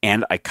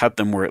and I cut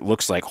them where it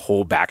looks like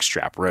whole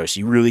backstrap roast.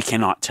 You really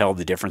cannot tell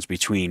the difference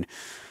between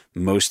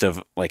most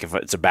of, like if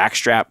it's a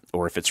backstrap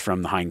or if it's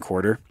from the hind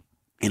quarter.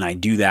 And I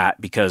do that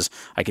because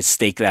I could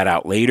stake that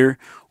out later,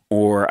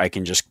 or I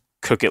can just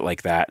cook it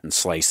like that and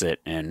slice it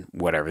and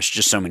whatever. It's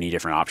just so many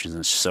different options,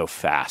 and it's so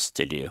fast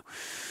to do.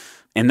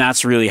 And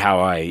that's really how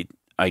I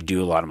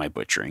do a lot of my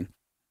butchering.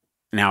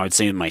 Now, I'd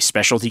say my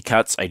specialty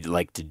cuts, I'd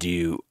like to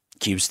do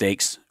cube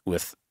steaks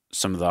with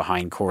some of the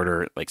hind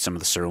quarter, like some of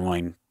the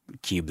sirloin,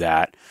 cube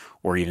that,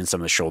 or even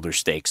some of the shoulder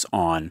steaks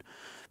on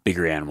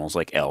bigger animals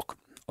like elk.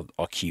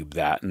 I'll cube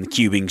that. And the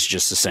cubing's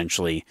just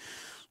essentially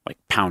like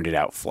pounded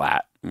out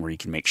flat, where you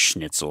can make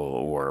schnitzel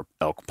or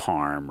elk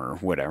parm or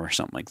whatever,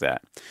 something like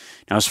that.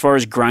 Now, as far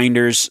as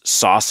grinders,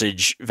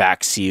 sausage,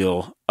 vac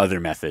seal, other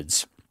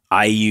methods,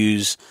 I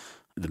use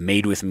the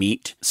Made with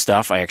Meat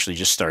stuff. I actually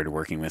just started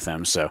working with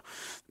them, so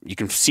you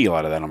can see a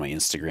lot of that on my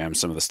Instagram,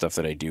 some of the stuff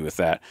that I do with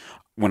that.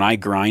 When I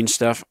grind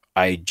stuff,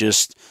 I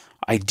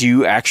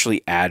do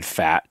actually add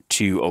fat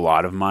to a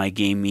lot of my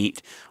game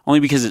meat, only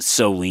because it's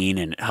so lean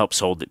and it helps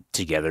hold it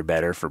together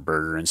better for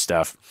burger and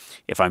stuff.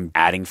 If I'm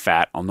adding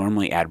fat, I'll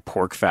normally add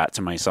pork fat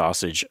to my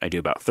sausage. I do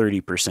about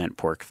 30%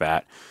 pork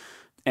fat,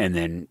 and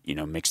then,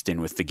 mixed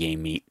in with the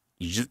game meat.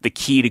 The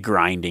key to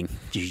grinding,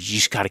 you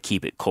just got to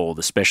keep it cold,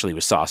 especially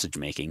with sausage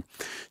making.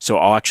 So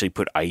I'll actually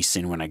put ice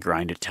in when I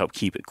grind it to help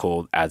keep it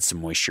cold, add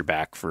some moisture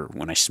back for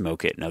when I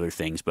smoke it and other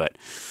things. But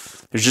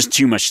there's just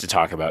too much to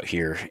talk about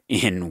here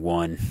in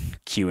one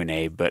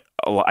Q&A. But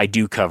I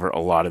do cover a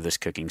lot of this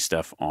cooking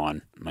stuff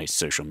on my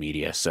social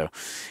media. So,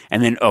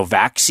 and then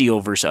vac seal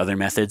versus other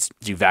methods.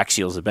 Vac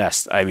seal is the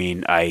best. I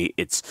mean,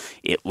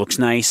 it looks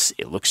nice,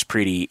 it looks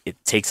pretty,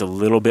 it takes a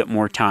little bit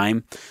more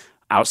time.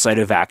 Outside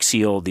of vac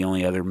seal, the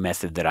only other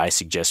method that I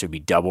suggest would be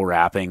double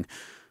wrapping,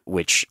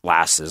 which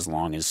lasts as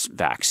long as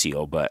vac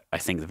seal. But I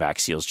think the vac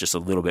seal is just a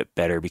little bit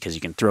better because you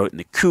can throw it in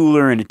the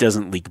cooler and it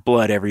doesn't leak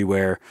blood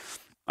everywhere.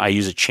 I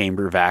use a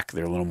chamber vac.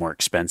 They're a little more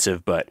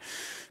expensive, but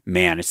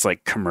man, it's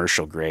like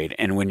commercial grade.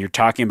 And when you're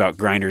talking about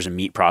grinders and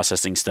meat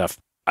processing stuff,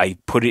 I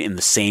put it in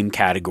the same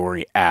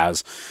category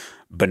as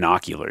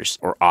binoculars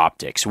or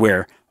optics,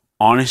 where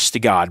honest to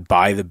God,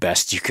 buy the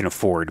best you can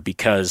afford,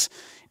 because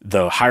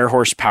the higher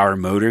horsepower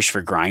motors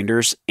for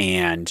grinders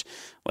and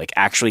like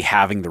actually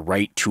having the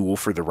right tool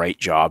for the right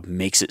job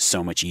makes it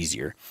so much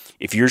easier.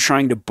 If you're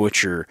trying to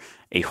butcher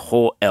a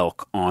whole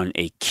elk on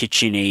a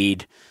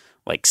KitchenAid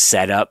like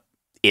setup,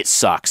 it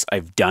sucks.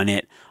 I've done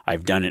it.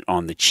 I've done it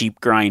on the cheap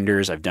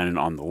grinders. I've done it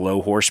on the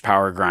low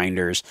horsepower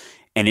grinders,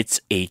 and it's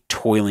a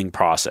toiling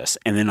process.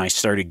 And then I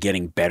started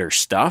getting better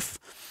stuff,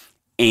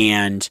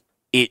 and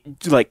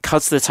it like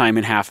cuts the time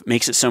in half,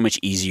 makes it so much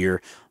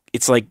easier.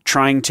 It's like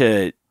trying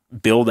to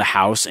build a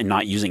house and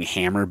not using a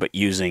hammer, but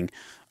using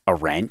a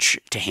wrench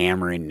to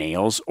hammer in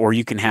nails. Or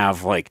you can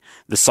have like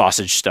the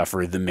sausage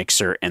stuffer, the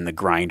mixer, and the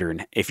grinder.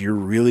 And if you're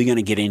really going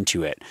to get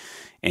into it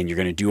and you're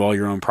going to do all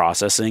your own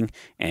processing,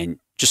 and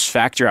just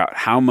factor out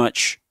how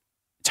much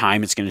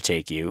time it's going to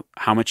take you,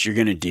 how much you're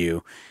going to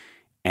do,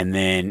 and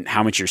then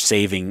how much you're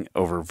saving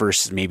over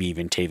versus maybe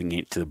even taking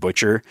it to the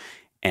butcher,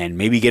 and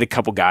maybe get a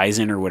couple guys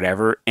in or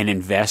whatever and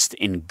invest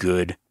in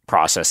good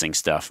processing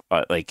stuff.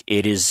 Like,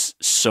 it is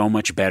so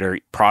much better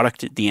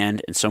product at the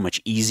end and so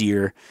much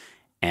easier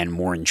and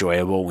more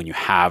enjoyable when you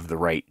have the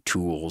right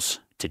tools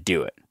to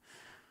do it.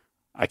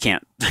 I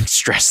can't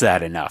stress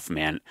that enough,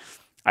 man.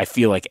 I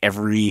feel like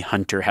every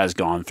hunter has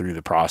gone through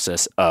the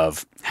process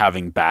of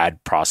having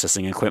bad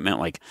processing equipment.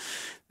 Like,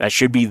 that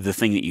should be the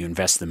thing that you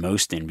invest the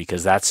most in,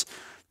 because that's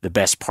the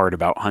best part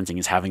about hunting,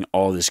 is having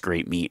all this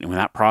great meat. And when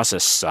that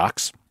process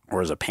sucks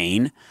or is a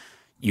pain,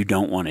 you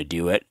don't want to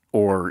do it,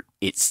 or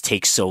it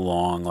takes so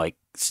long. Like,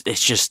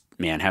 it's just,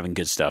 man, having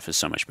good stuff is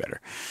so much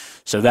better.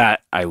 So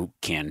that I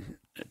can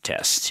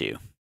attest to.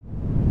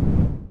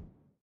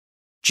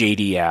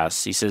 JD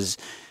asks, he says,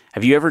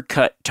 have you ever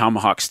cut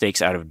tomahawk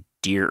steaks out of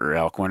deer or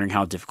elk? Wondering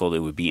how difficult it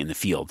would be in the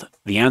field.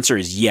 The answer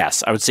is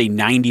yes. I would say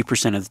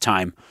 90% of the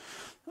time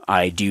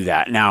I do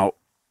that. Now,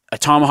 a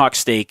tomahawk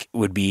steak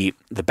would be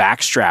the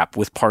back strap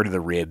with part of the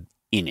rib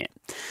in it.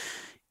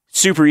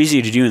 Super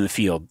easy to do in the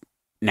field.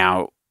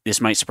 Now,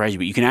 this might surprise you,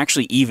 but you can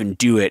actually even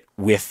do it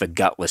with the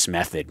gutless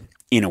method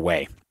in a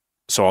way.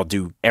 So I'll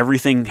do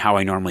everything how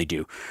I normally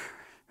do.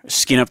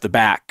 Skin up the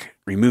back,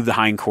 remove the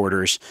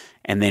hindquarters,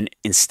 and then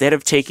instead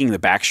of taking the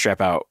back strap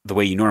out the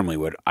way you normally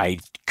would, I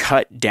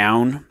cut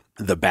down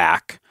the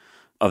back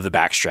of the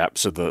back strap,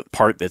 so the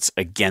part that's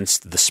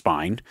against the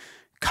spine,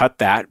 cut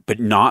that, but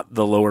not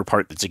the lower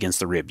part that's against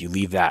the rib. You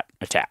leave that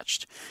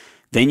attached.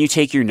 Then you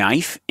take your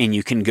knife and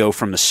you can go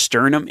from the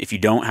sternum. If you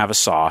don't have a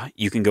saw,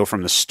 you can go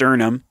from the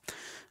sternum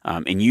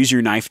and use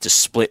your knife to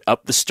split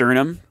up the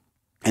sternum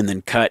and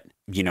then cut,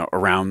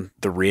 around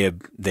the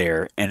rib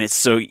there. And it's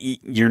so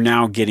you're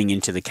now getting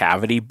into the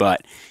cavity,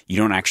 but you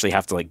don't actually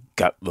have to like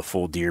gut the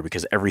full deer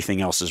because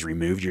everything else is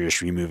removed. You're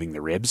just removing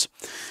the ribs.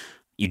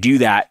 You do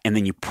that, and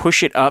then you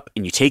push it up,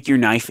 and you take your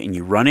knife and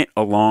you run it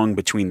along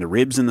between the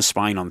ribs and the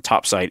spine on the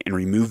top side and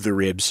remove the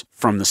ribs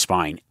from the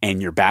spine.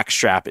 And your back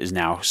strap is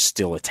now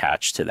still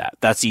attached to that.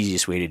 That's the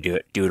easiest way to do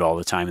it. Do it all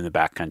the time in the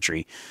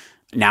backcountry.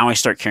 Now I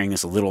start carrying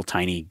this little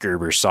tiny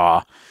Gerber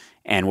saw,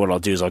 and what I'll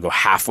do is I'll go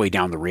halfway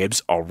down the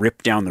ribs. I'll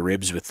rip down the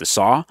ribs with the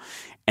saw,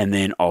 and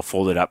then I'll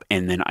fold it up,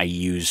 and then I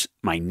use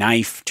my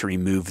knife to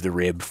remove the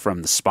rib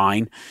from the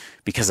spine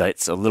because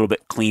it's a little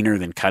bit cleaner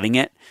than cutting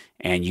it,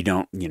 and you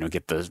don't,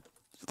 get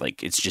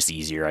it's just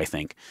easier, I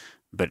think.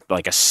 But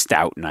like a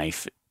stout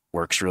knife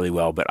works really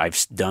well, but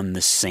I've done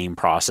the same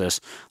process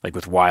like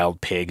with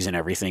wild pigs and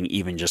everything,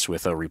 even just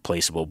with a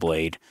replaceable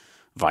blade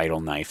Vital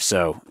knife.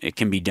 So it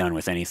can be done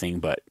with anything,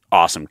 but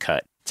awesome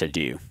cut to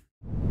do.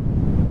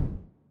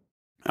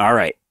 All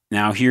right.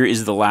 Now here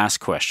is the last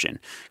question.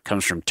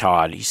 Comes from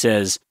Todd. He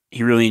says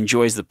he really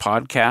enjoys the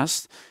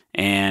podcast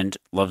and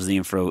loves the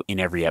info in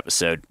every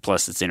episode.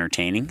 Plus, it's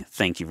entertaining.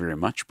 Thank you very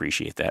much.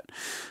 Appreciate that.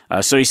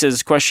 So he says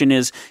his question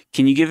is,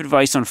 can you give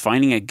advice on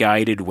finding a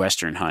guided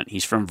Western hunt?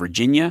 He's from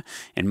Virginia,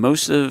 and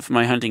most of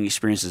my hunting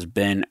experience has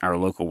been our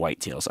local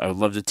whitetails. I would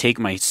love to take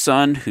my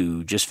son,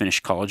 who just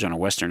finished college, on a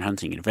Western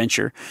hunting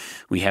adventure.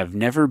 We have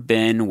never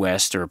been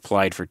west or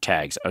applied for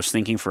tags. I was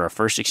thinking for our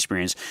first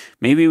experience,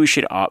 maybe we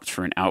should opt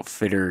for an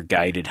outfitter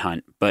guided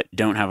hunt, but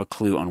don't have a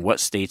clue on what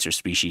states or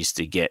species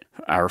to get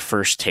our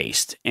first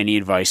taste. Any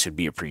advice would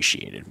be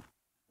appreciated.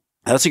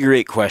 That's a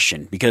great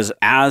question, because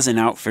as an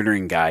outfitter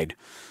and guide,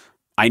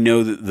 I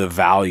know the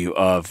value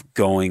of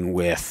going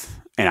with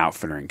an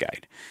outfitter and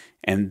guide.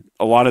 And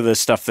a lot of the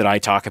stuff that I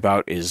talk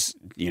about is,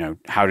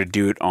 how to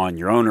do it on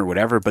your own or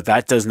whatever, but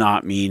that does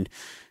not mean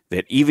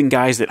that even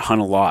guys that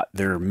hunt a lot,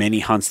 there are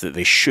many hunts that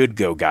they should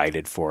go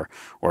guided for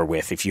or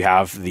with. If you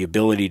have the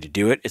ability to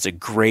do it, it's a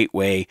great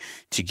way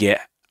to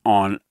get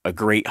on a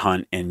great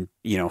hunt and,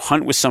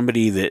 hunt with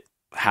somebody that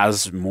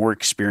has more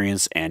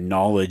experience and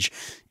knowledge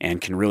and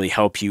can really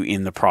help you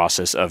in the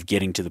process of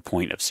getting to the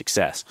point of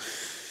success.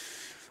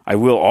 I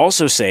will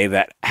also say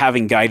that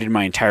having guided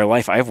my entire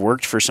life, I've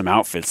worked for some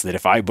outfits that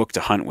if I booked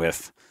a hunt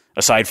with,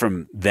 aside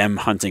from them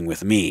hunting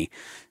with me,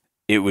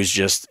 it was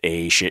just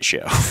a shit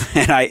show.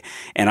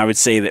 And I would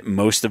say that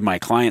most of my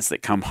clients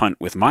that come hunt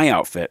with my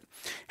outfit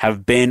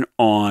have been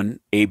on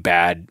a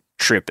bad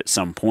trip at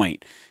some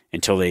point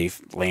until they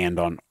land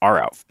on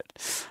our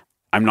outfit.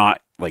 I'm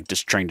not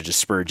just trying to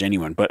disparage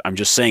anyone, but I'm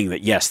just saying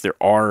that yes, there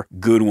are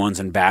good ones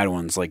and bad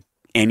ones like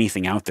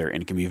anything out there,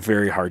 and it can be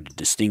very hard to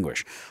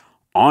distinguish.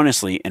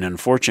 Honestly, and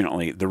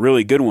unfortunately, the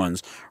really good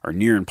ones are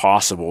near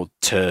impossible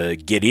to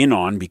get in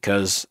on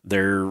because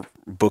they're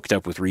booked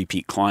up with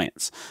repeat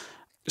clients.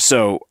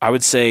 So I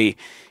would say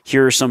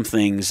here are some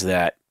things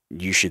that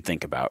you should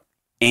think about.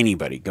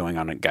 Anybody going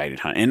on a guided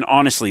hunt. And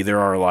honestly,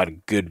 there are a lot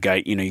of good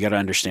guide. You got to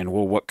understand,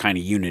 well, what kind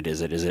of unit is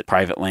it? Is it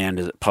private land?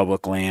 Is it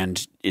public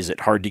land? Is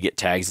it hard to get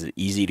tags? Is it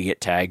easy to get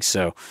tags?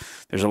 So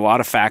there's a lot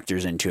of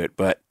factors into it,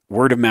 but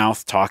word of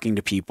mouth, talking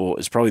to people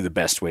is probably the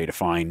best way to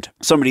find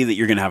somebody that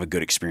you're going to have a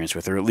good experience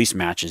with, or at least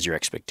matches your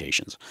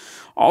expectations.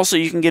 Also,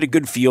 you can get a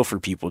good feel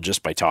for people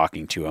just by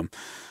talking to them.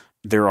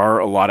 There are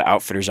a lot of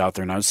outfitters out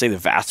there, and I would say the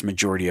vast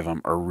majority of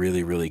them are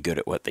really, really good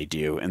at what they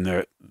do. And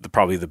they're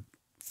probably the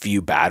few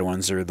bad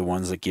ones are the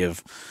ones that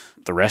give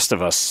the rest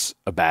of us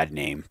a bad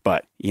name.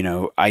 But,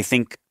 I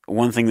think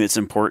one thing that's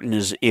important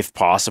is, if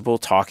possible,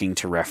 talking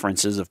to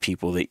references of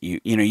people that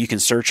you can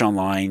search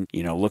online,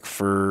 look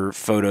for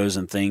photos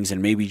and things,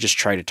 and maybe just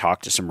try to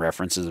talk to some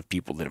references of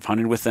people that have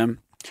hunted with them,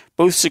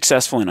 both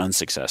successful and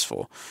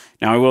unsuccessful.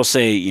 Now, I will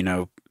say,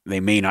 they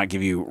may not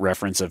give you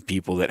reference of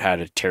people that had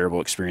a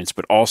terrible experience,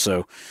 but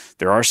also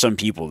there are some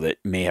people that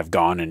may have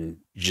gone and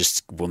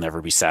just will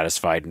never be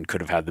satisfied and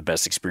could have had the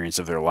best experience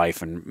of their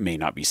life and may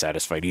not be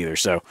satisfied either.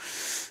 So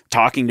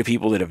talking to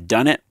people that have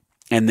done it,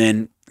 and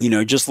then,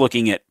 just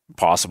looking at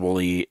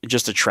possibly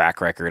just a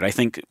track record. I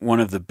think one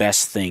of the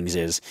best things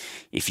is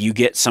if you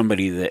get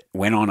somebody that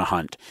went on a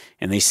hunt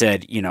and they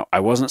said, I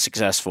wasn't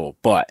successful,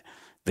 but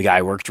the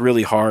guy worked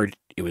really hard.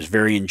 It was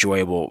very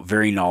enjoyable,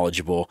 very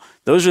knowledgeable.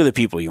 Those are the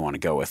people you want to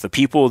go with. The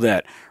people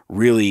that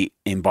really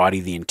embody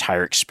the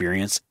entire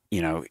experience.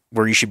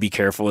 Where you should be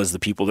careful is the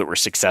people that were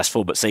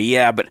successful, but say,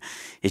 yeah, but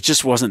it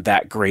just wasn't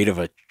that great of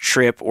a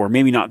trip, or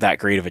maybe not that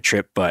great of a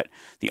trip, but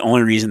the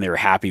only reason they were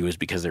happy was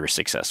because they were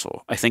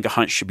successful. I think a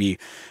hunt should be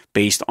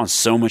based on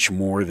so much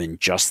more than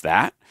just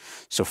that.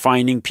 So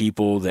finding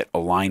people that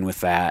align with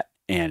that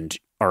and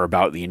are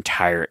about the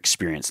entire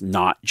experience,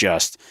 not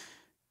just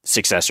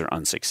success or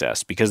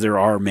unsuccess, because there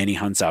are many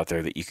hunts out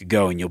there that you could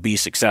go and you'll be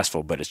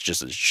successful, but it's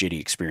just a shitty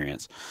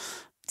experience.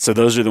 So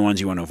those are the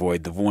ones you want to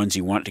avoid. The ones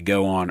you want to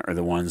go on are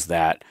the ones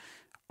that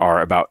are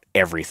about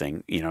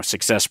everything.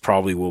 Success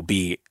probably will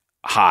be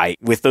high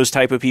with those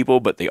type of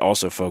people, but they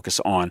also focus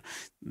on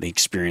the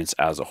experience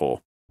as a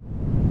whole.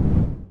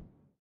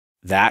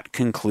 That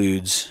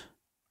concludes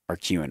our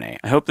Q&A.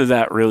 I hope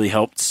that really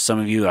helped some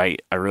of you. I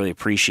really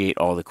appreciate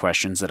all the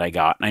questions that I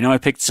got. And I know I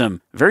picked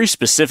some very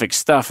specific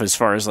stuff as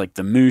far as like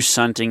the moose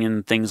hunting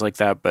and things like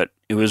that, but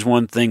it was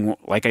one thing,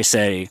 like I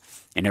say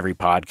in every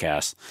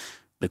podcast,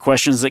 the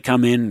questions that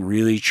come in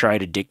really try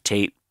to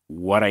dictate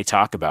what I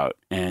talk about.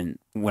 And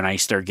when I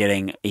start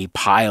getting a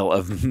pile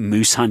of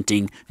moose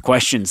hunting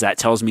questions, that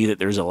tells me that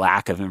there's a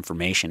lack of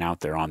information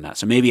out there on that.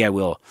 So maybe I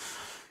will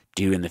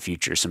do in the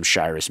future some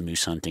Shiras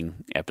moose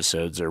hunting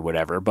episodes or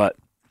whatever. But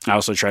I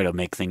also try to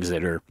make things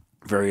that are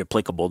very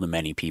applicable to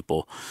many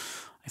people.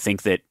 I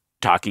think that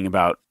talking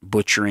about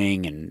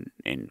butchering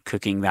and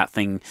cooking, that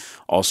thing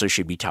also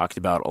should be talked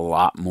about a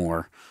lot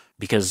more,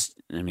 because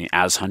I mean,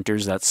 as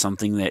hunters, that's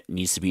something that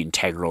needs to be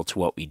integral to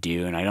what we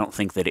do. And I don't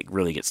think that it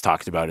really gets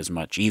talked about as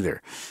much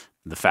either.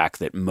 The fact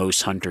that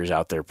most hunters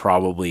out there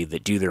probably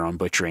that do their own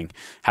butchering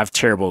have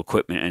terrible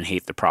equipment and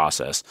hate the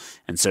process.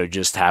 And so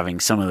just having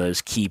some of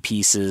those key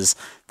pieces,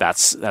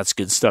 that's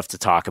good stuff to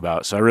talk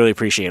about. So I really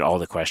appreciate all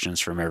the questions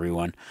from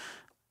everyone.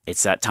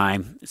 It's that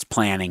time. It's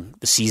planning.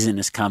 The season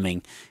is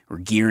coming. We're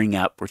gearing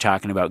up. We're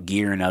talking about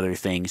gear and other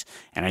things.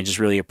 And I just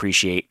really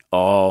appreciate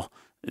all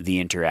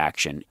the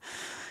interaction.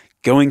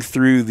 Going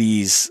through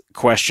these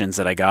questions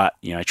that I got,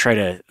 I try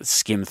to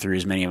skim through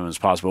as many of them as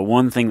possible.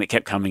 One thing that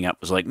kept coming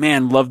up was like,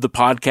 man, love the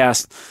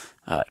podcast.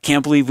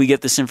 Can't believe we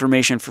get this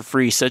information for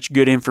free. Such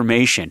good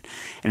information.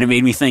 And it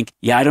made me think,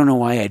 yeah, I don't know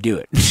why I do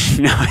it.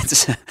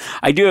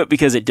 I do it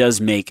because it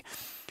does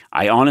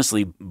I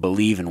honestly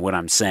believe in what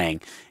I'm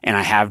saying. And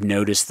I have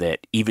noticed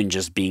that even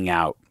just being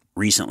out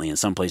recently in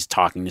some place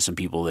talking to some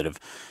people that have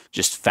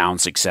just found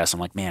success, I'm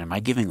like, man, am I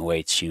giving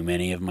away too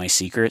many of my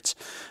secrets?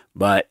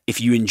 But if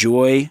you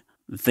enjoy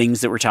the things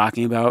that we're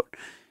talking about,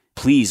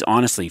 please,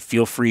 honestly,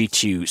 feel free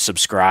to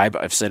subscribe.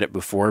 I've said it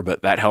before,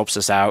 but that helps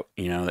us out.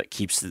 That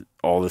keeps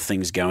all the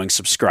things going.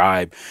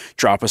 Subscribe,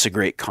 drop us a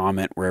great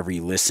comment wherever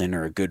you listen,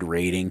 or a good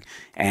rating,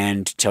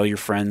 and tell your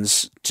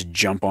friends to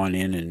jump on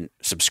in and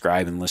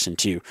subscribe and listen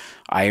too.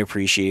 I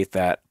appreciate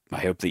that. I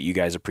hope that you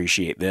guys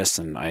appreciate this,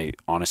 and I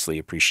honestly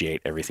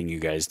appreciate everything you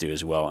guys do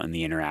as well and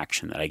the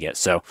interaction that I get.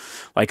 So,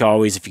 like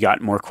always, if you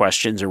got more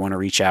questions or want to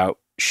reach out,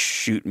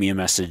 shoot me a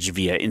message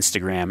via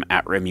Instagram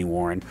at Remy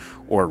Warren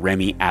or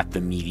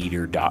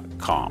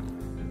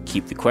Remy@themeateater.com.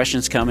 Keep the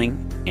questions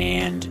coming,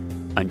 and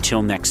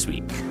until next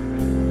week.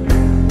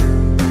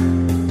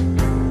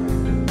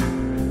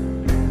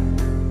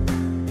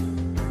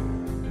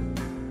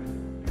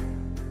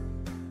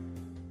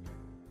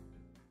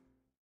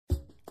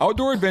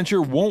 Outdoor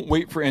adventure won't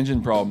wait for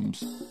engine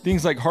problems.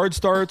 Things like hard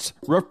starts,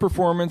 rough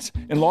performance,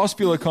 and lost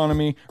fuel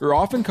economy are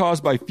often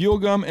caused by fuel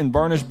gum and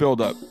varnish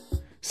buildup.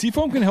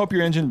 Seafoam can help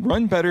your engine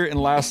run better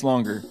and last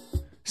longer.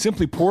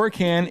 Simply pour a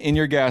can in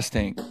your gas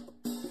tank.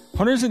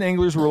 Hunters and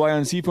anglers rely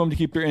on Seafoam to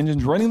keep their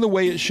engines running the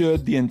way it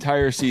should the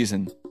entire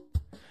season.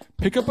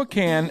 Pick up a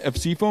can of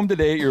Seafoam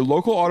today at your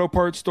local auto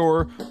parts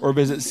store or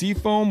visit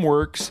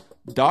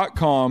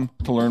seafoamworks.com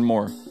to learn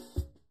more.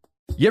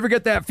 You ever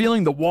get that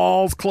feeling the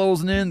walls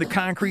closing in, the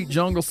concrete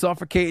jungle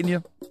suffocating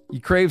you?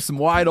 You crave some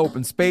wide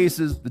open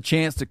spaces, the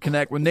chance to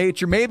connect with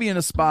nature, maybe in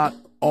a spot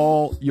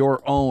all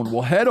your own.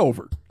 Well, head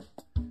over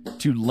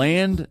to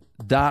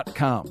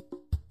land.com.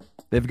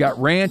 They've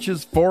got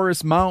ranches,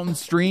 forests,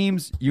 mountains,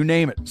 streams, you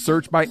name it.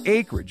 Search by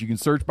acreage. You can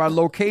search by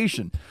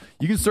location.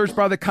 You can search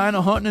by the kind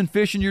of hunting and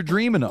fishing you're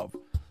dreaming of.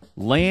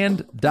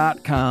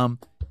 Land.com.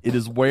 It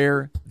is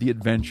where the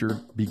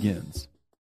adventure begins.